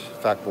fish.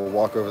 In fact, we'll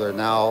walk over there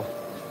now,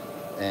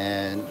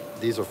 and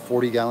these are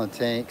 40-gallon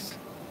tanks,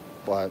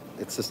 but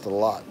it's just a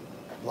lot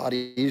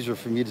easier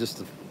for me just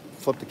to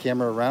flip the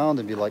camera around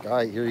and be like, all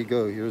right, here you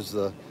go, here's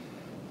the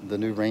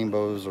new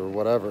rainbows or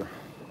whatever.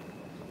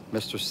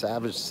 Mr.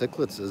 Savage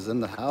Cichlids is in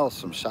the house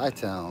from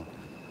Chi-Town.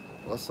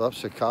 What's up,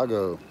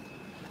 Chicago?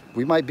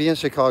 We might be in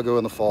Chicago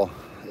in the fall.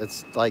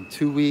 It's like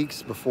 2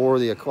 weeks before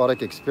the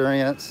aquatic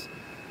experience,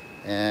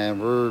 and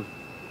we're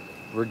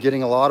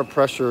getting a lot of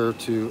pressure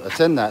to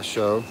attend that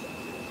show,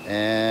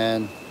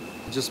 and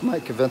it just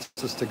might convince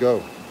us to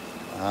go.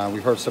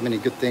 We've heard so many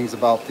good things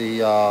about the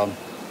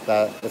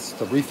that it's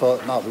the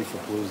not Reefa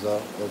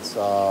Palooza, it's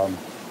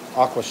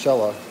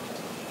Aquashella.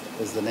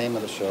 is the name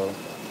of the show.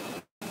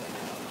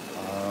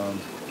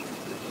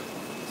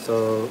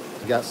 So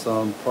we got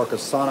some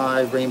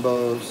Parkinsonia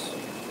rainbows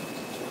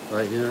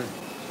right here.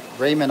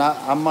 Raymond,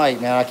 I might,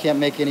 man. I can't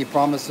make any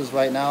promises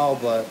right now,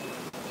 but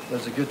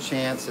there's a good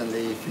chance in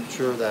the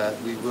future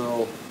that we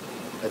will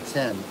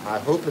attend. I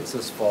hope it's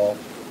this fall,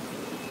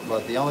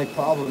 but the only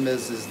problem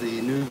is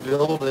the new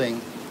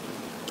building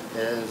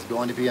is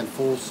going to be in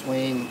full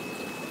swing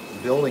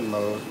building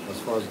mode as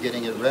far as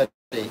getting it ready.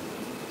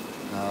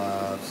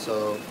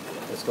 So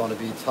it's going to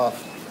be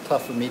tough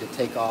for me to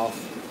take off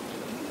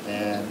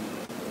and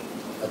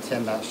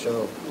attend that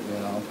show, you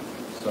know.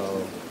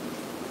 So,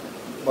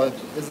 but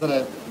isn't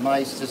it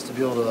nice just to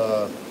be able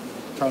to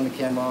turn the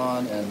camera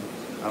on? And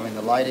I mean,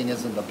 the lighting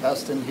isn't the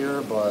best in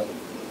here, but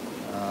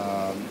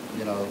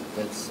you know,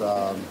 it's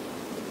a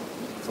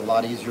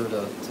lot easier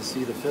to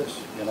see the fish,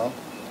 you know.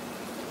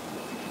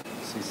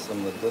 See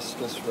some of the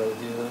discus right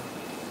here.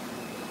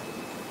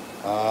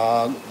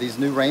 These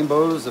new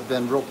rainbows have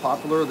been real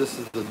popular. This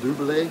is the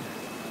double.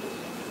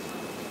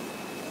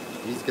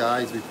 These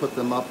guys, we put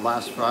them up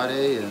last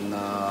Friday, and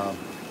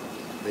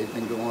they've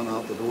been going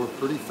out the door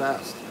pretty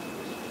fast.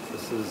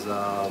 This is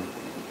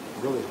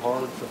really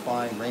hard to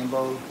find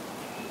rainbow.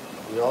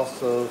 We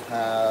also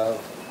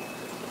have,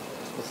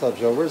 what's up,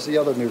 Joe? Where's the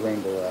other new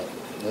rainbow at?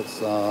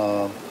 It's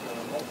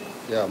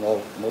yeah,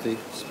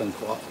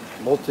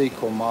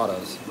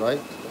 multi-chromatas,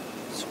 right?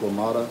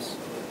 Squamatas.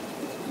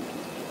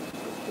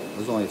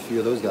 There's only a few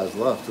of those guys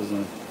left, isn't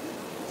there?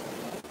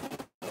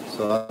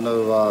 So I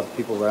know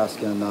people were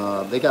asking,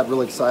 they got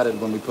really excited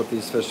when we put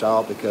these fish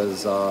out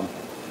because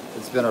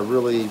it's been a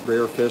really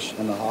rare fish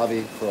in the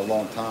hobby for a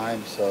long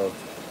time. So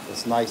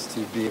it's nice to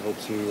be able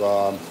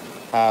to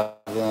have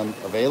them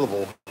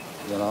available,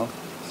 you know.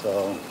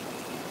 So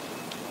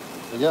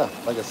yeah,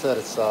 like I said,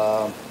 it's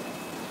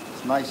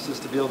nice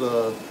just to be able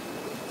to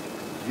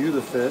view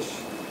the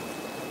fish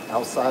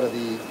outside of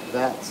the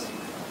vets.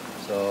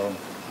 So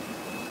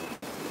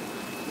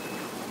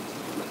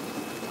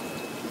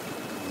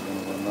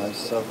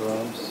nice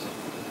subrums.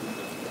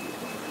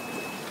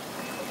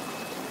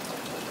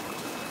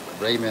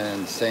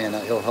 Raymond saying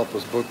that he'll help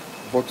us book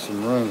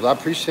some rooms. I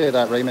appreciate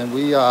that, Raymond.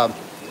 We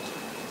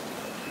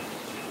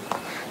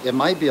it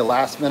might be a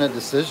last minute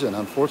decision,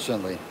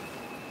 unfortunately.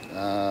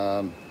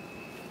 I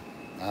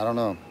don't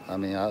know. I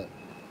mean,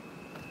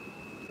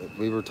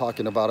 we were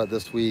talking about it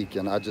this week,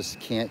 and I just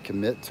can't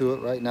commit to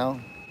it right now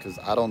because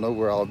I don't know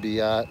where I'll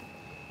be at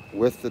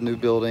with the new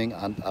building.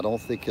 I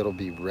don't think it'll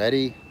be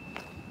ready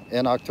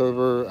in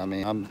October. I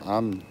mean,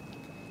 I'm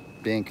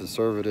being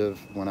conservative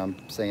when I'm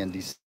saying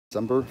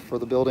December for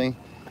the building.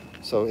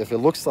 So if it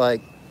looks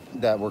like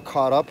that we're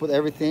caught up with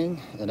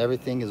everything and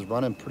everything is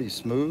running pretty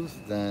smooth,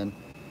 then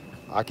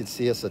I could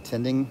see us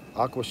attending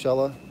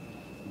Aquashella.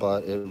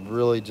 But it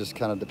really just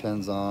kind of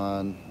depends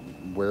on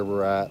where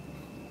we're at.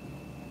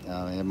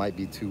 It might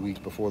be 2 weeks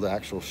before the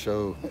actual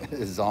show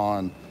is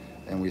on,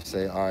 and we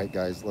say, all right,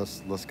 guys,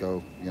 let's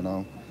go, you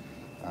know.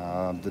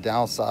 The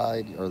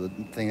downside, or the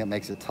thing that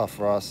makes it tough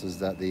for us, is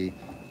that the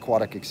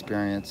aquatic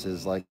experience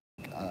is like,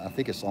 I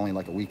think it's only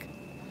like a week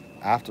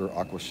after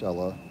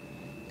Aquashella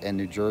in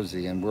New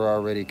Jersey, and we're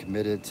already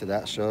committed to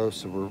that show,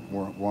 so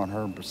we're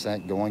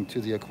 100% going to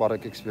the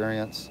aquatic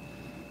experience.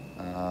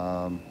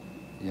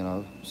 You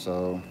know,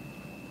 so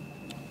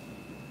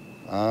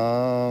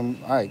all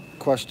right,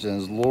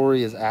 questions.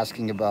 Lori is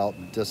asking about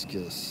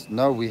discus.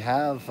 No, we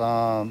have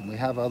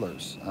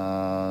others.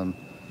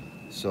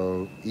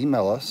 So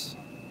email us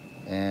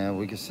and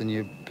we can send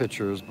you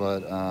pictures,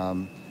 but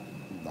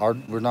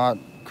we're not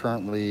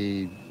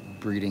currently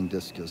breeding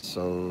discus.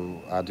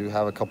 So I do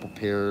have a couple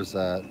pairs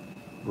that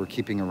we're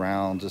keeping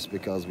around just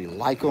because we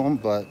like them,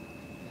 but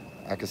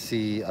I could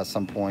see at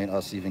some point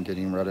us even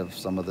getting rid of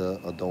some of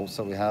the adults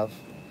that we have.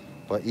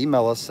 But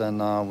email us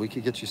and we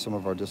could get you some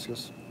of our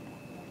discus.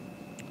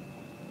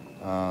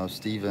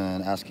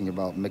 Steven asking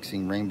about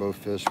mixing rainbow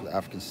fish with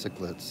African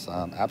cichlids.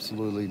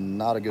 Absolutely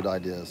not a good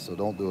idea, so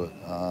don't do it.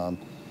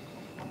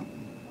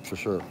 For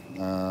sure.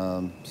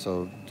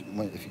 So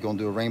if you're going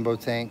to do a rainbow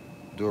tank,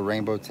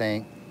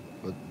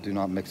 but do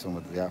not mix them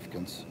with the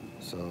Africans.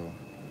 So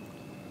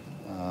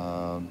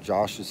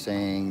Josh is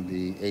saying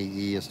the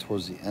AE is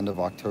towards the end of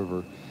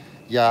October.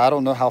 Yeah, I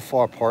don't know how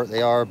far apart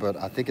they are, but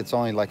I think it's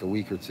only like a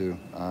week or two.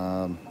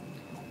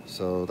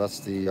 So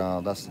that's the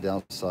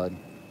downside.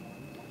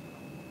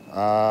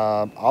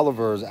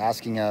 Oliver is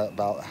asking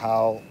about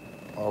how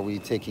are we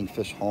taking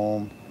fish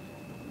home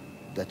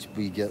that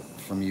we get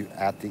from you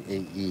at the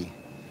AE.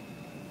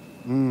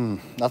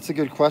 That's a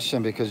good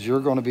question because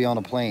you're going to be on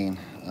a plane.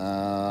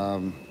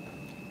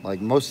 Like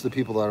most of the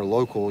people that are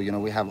local, you know,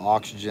 we have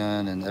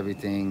oxygen and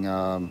everything.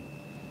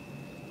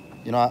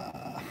 You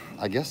know,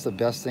 I guess the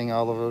best thing,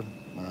 Oliver,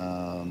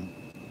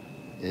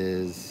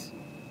 is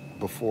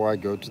before I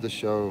go to the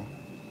show,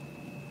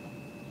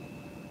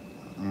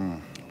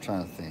 I'm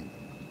trying to think.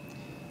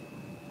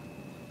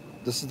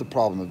 This is the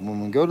problem.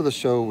 When we go to the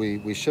show,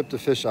 we ship the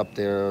fish up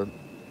there.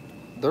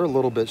 They're a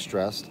little bit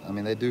stressed. I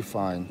mean, they do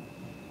fine.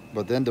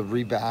 But then to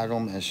rebag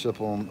them and ship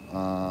them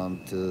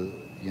to,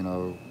 you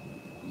know,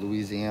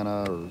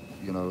 Louisiana, or,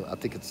 you know, I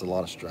think it's a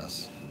lot of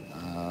stress.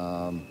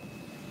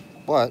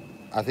 But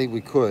I think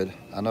we could.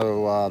 I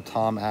know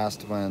Tom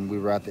asked when we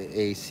were at the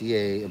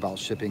ACA about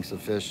shipping some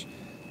fish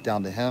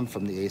down to him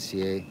from the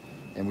ACA,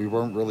 and we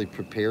weren't really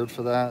prepared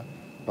for that.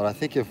 But I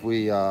think if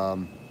we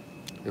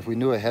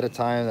knew ahead of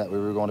time that we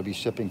were going to be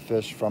shipping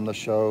fish from the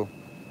show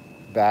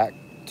back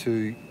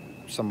to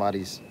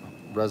somebody's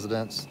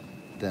residence,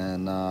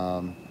 then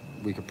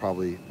we could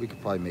probably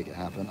make it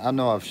happen. I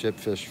know I've shipped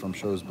fish from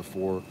shows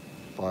before,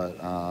 but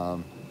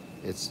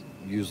it's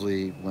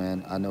usually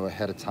when I know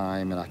ahead of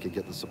time and I could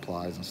get the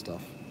supplies and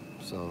stuff.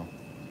 So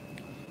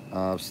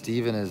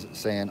Steven is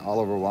saying,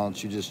 Oliver, why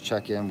don't you just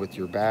check in with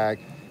your bag?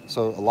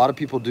 So a lot of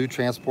people do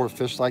transport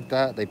fish like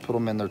that. They put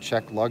them in their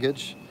checked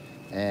luggage,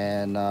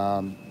 and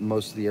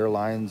most of the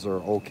airlines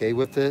are okay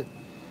with it,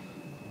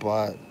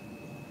 but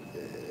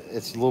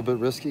it's a little bit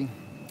risky.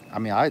 I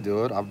mean, I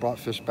do it. I've brought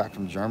fish back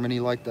from Germany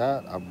like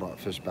that. I've brought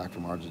fish back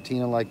from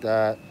Argentina like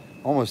that.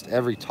 Almost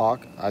every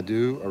talk I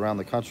do around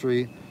the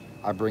country,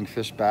 I bring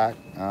fish back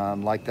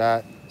like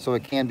that. So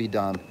it can be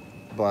done,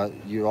 but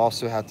you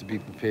also have to be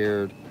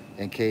prepared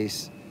in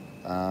case,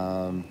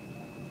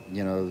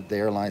 you know, the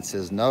airline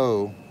says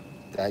no,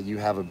 that you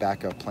have a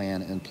backup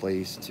plan in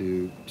place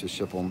to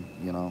ship them,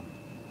 you know.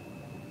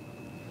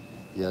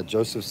 Yeah,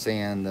 Joseph's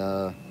saying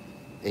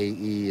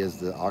AE is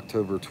the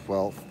October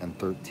 12th and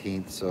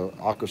 13th. So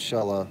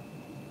Acapulco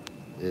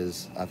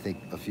is, I think,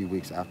 a few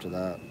weeks after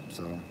that.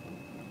 So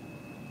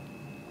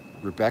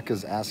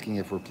Rebecca's asking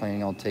if we're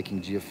planning on taking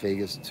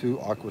Geophagus to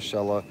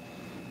Aquashella.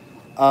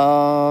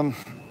 Oh,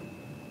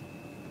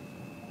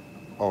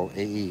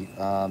 AE,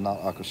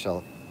 not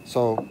Aquashella.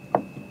 So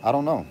I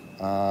don't know.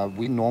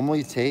 We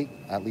normally take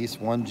at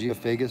least one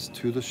Geophagus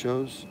to the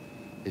shows.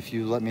 If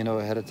you let me know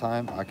ahead of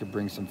time, I could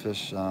bring some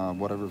fish,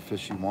 whatever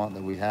fish you want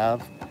that we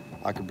have,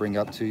 I could bring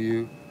up to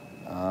you.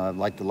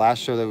 Like the last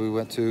show that we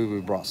went to,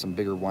 we brought some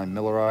bigger wine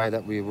Millerai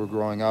that we were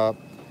growing up.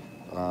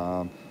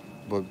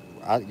 But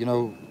you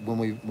know,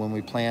 when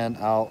we plan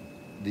out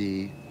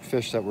the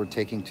fish that we're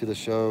taking to the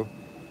show,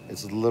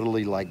 it's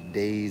literally like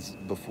days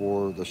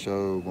before the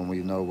show when we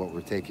know what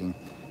we're taking.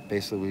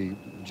 Basically,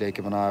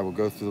 Jacob and I will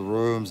go through the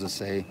rooms and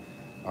say,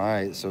 all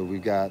right, so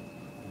we've got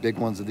big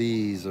ones of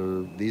these,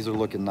 or these are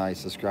looking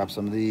nice. Let's grab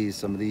some of these,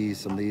 some of these,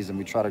 some of these, and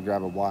we try to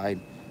grab a wide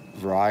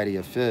variety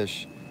of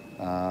fish.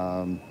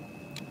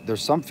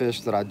 There's some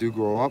fish that I do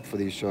grow up for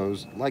these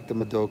shows, like the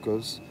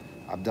Madocos.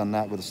 I've done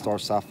that with the Star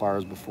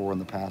Sapphires before in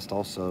the past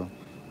also,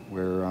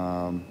 where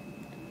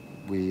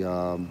we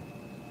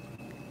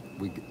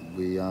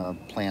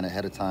plan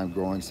ahead of time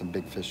growing some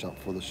big fish up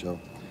for the show.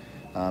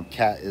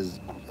 Kat is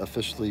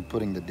officially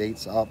putting the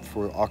dates up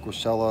for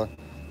Aquashella,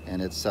 and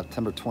it's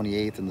September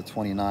 28th and the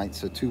 29th,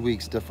 so 2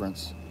 weeks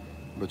difference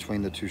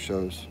between the two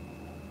shows.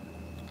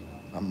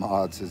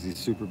 Ahmad says he's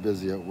super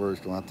busy at work,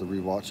 he's gonna have to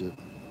rewatch it.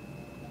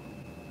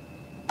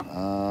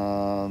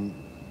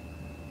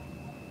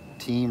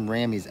 Team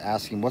Rammy's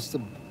asking, what's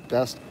the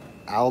best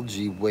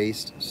algae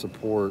waste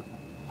support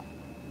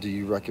do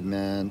you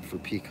recommend for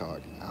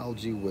peacock?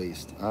 Algae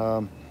waste.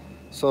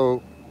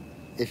 So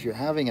if you're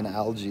having an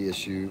algae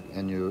issue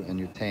in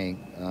your tank,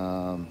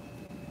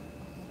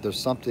 there's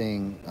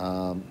something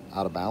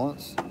out of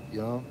balance,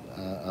 you know,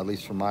 at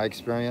least from my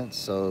experience.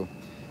 So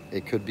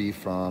it could be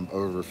from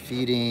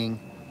overfeeding.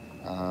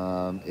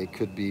 It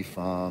could be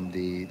from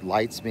the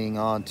lights being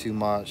on too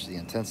much, the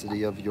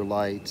intensity of your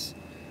lights.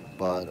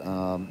 But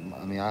I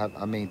mean,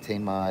 I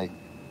maintain my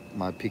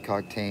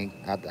peacock tank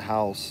at the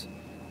house,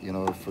 you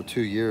know, for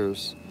 2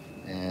 years,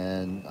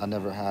 and I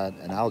never had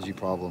an algae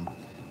problem.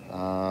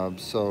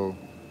 So,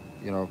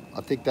 you know,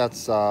 I think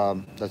that's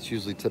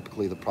usually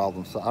typically the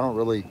problem. So I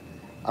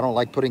don't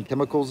like putting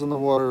chemicals in the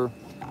water.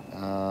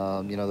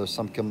 You know, there's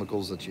some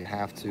chemicals that you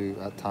have to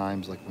at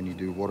times, like when you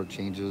do water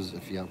changes.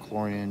 If you have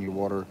chlorine in your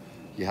water,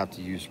 you have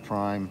to use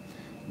Prime,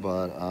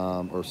 but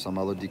or some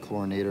other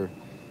dechlorinator.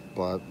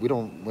 But we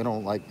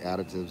don't like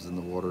additives in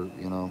the water,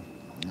 you know.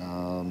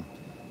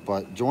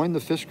 But join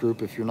the fish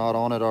group if you're not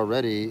on it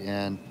already.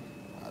 And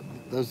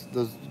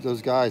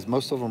those guys,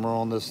 most of them are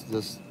on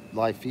this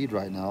live feed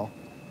right now.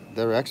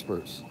 They're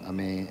experts. I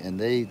mean, and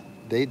they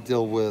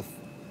deal with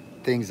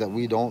things that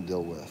we don't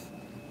deal with.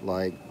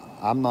 Like,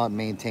 I'm not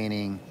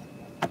maintaining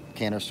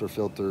canister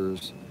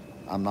filters.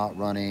 I'm not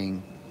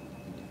running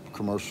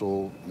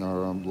commercial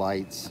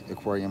lights,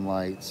 aquarium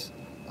lights.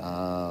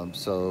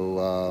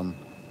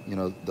 You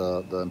know,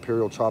 the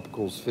Imperial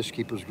Tropicals Fish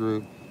Keepers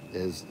group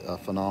is a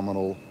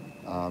phenomenal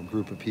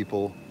group of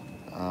people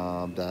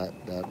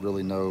that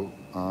really know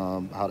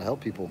how to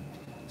help people.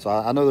 So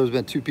I know there's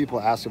been 2 people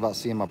ask about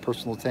seeing my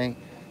personal tank.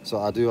 So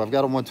I do. I've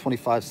got a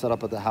 125 set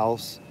up at the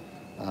house.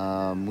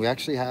 We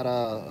actually had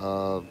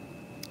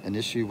an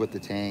issue with the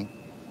tank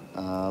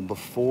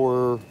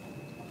before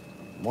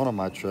one of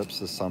my trips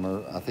this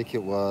summer. I think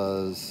it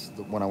was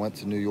when I went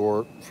to New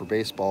York for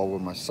baseball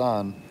with my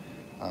son.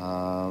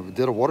 We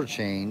did a water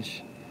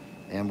change,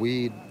 and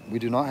we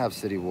do not have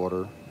city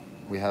water.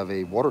 We have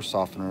a water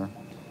softener,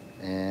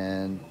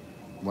 and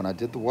when I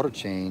did the water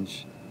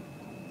change,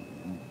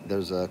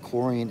 there's a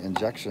chlorine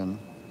injection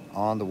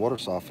on the water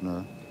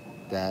softener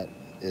that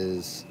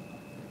is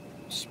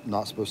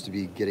not supposed to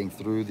be getting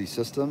through the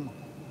system.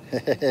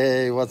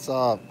 Hey, what's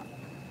up?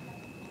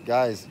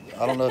 Guys,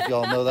 I don't know if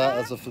y'all know that.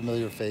 That's a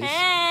familiar face.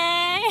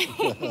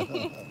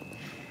 Hey!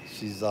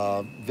 She's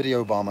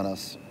video bombing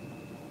us.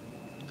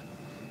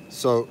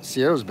 So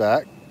Sierra's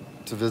back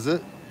to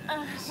visit.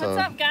 What's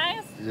up,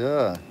 guys?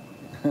 Yeah.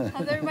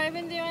 How's everybody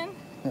been doing?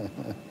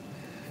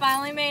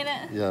 Finally made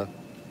it. Yeah.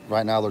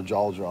 Right now they're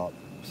jaw dropped.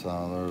 So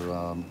they're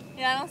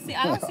yeah, I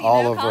don't see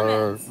Oliver, no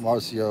comments.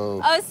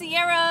 Marcio. Oh,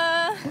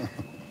 Sierra.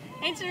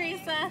 Hey,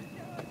 Teresa.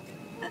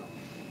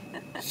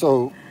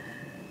 So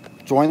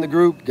join the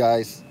group,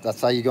 guys. That's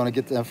how you're gonna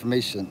get the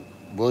information.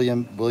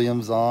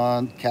 William's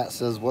on. Kat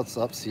says, "What's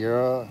up,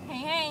 Sierra?" Hey,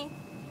 hey.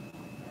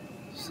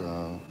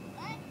 So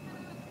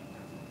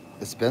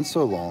it's been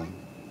so long.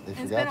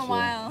 It's been a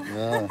while.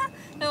 Yeah.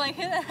 They're like,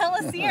 who the hell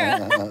is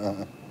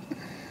Sierra?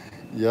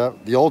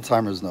 Yep, the old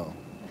timers know.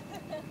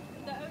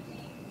 The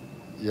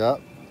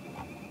OG.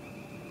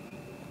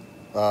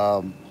 Yep.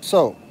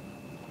 So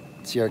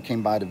Sierra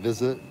came by to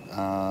visit,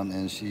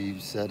 and she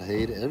said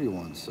hey to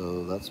everyone.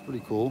 So that's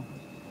pretty cool.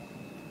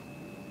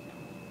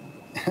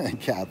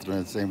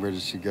 Catherine saying, where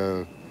did she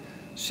go?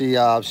 She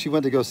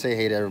went to go say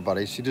hey to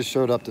everybody. She just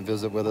showed up to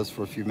visit with us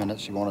for a few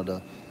minutes. She wanted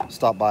to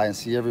stop by and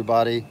see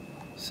everybody.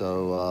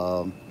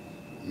 So,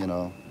 you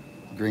know,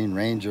 Green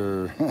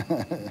Ranger,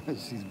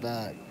 she's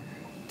back.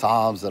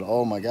 Tom said,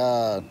 oh my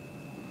God.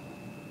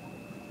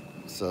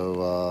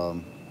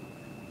 So,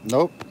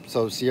 nope.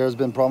 So Sierra's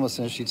been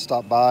promising she'd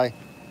stop by.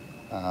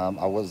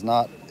 I was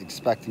not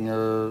expecting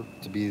her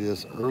to be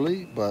this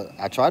early, but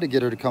I tried to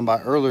get her to come by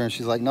earlier, and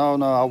she's like, no,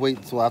 I'll wait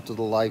until after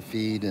the live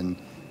feed. And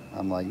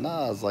I'm like,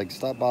 nah, I was like,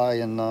 stop by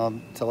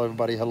and tell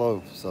everybody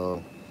hello.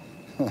 So,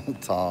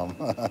 Tom,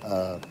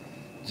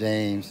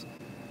 James.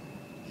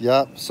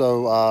 Yep,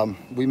 so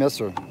we miss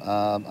her.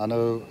 I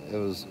know it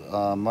was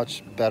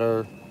much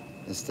better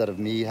instead of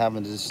me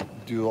having to just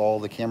do all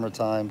the camera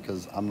time,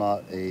 because I'm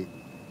not a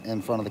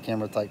in front of the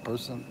camera type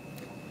person,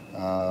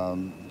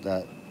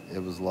 that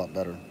it was a lot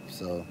better.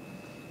 So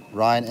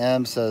Ryan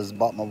M says,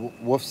 bought my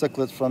wolf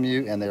cichlids from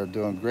you and they're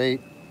doing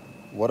great.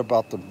 What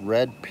about the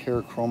red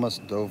Parachromis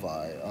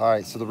dovi? All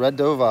right, so the red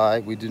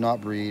dovi we do not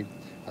breed.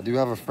 I do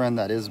have a friend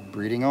that is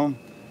breeding them,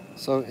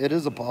 so it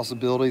is a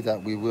possibility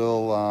that we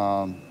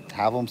will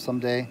have them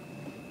someday,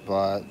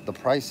 but the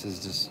price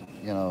is just,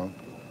 you know,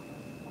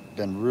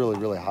 been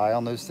really high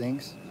on those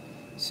things.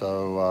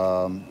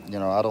 So you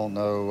know, I don't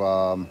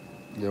know,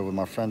 you know, with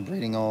my friend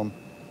breeding them,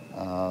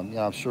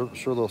 yeah, I'm sure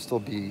they'll still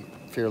be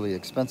fairly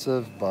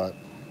expensive, but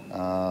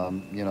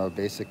you know,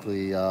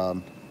 basically,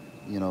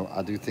 you know,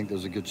 I do think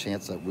there's a good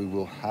chance that we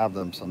will have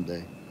them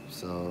someday.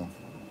 So,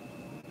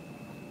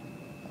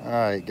 all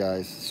right,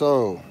 guys.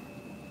 So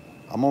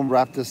I'm gonna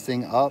wrap this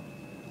thing up.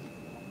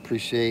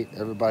 Appreciate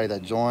everybody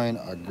that joined.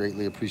 I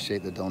greatly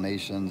appreciate the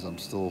donations. I'm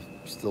still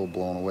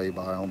blown away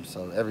by them.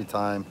 So every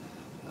time,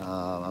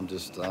 I'm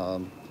just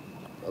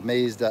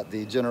amazed at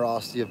the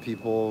generosity of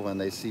people when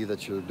they see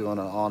that you're doing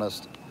an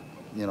honest,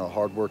 you know,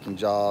 hardworking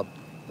job,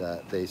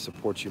 that they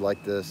support you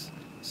like this.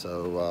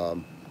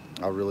 So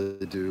I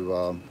really do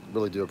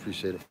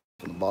appreciate it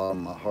from the bottom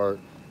of my heart.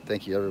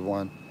 Thank you,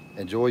 everyone.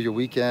 Enjoy your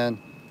weekend.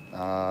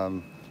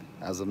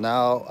 As of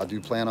now, I do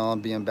plan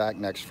on being back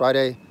next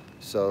Friday.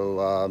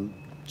 So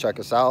check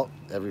us out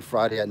every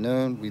Friday at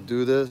noon. We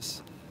do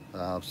this.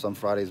 Some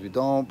Fridays we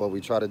don't, but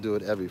we try to do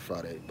it every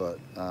Friday. But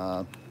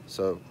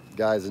so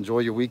guys, enjoy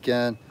your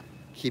weekend.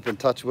 Keep in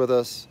touch with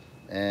us,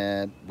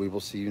 and we will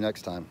see you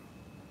next time.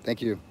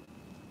 Thank you.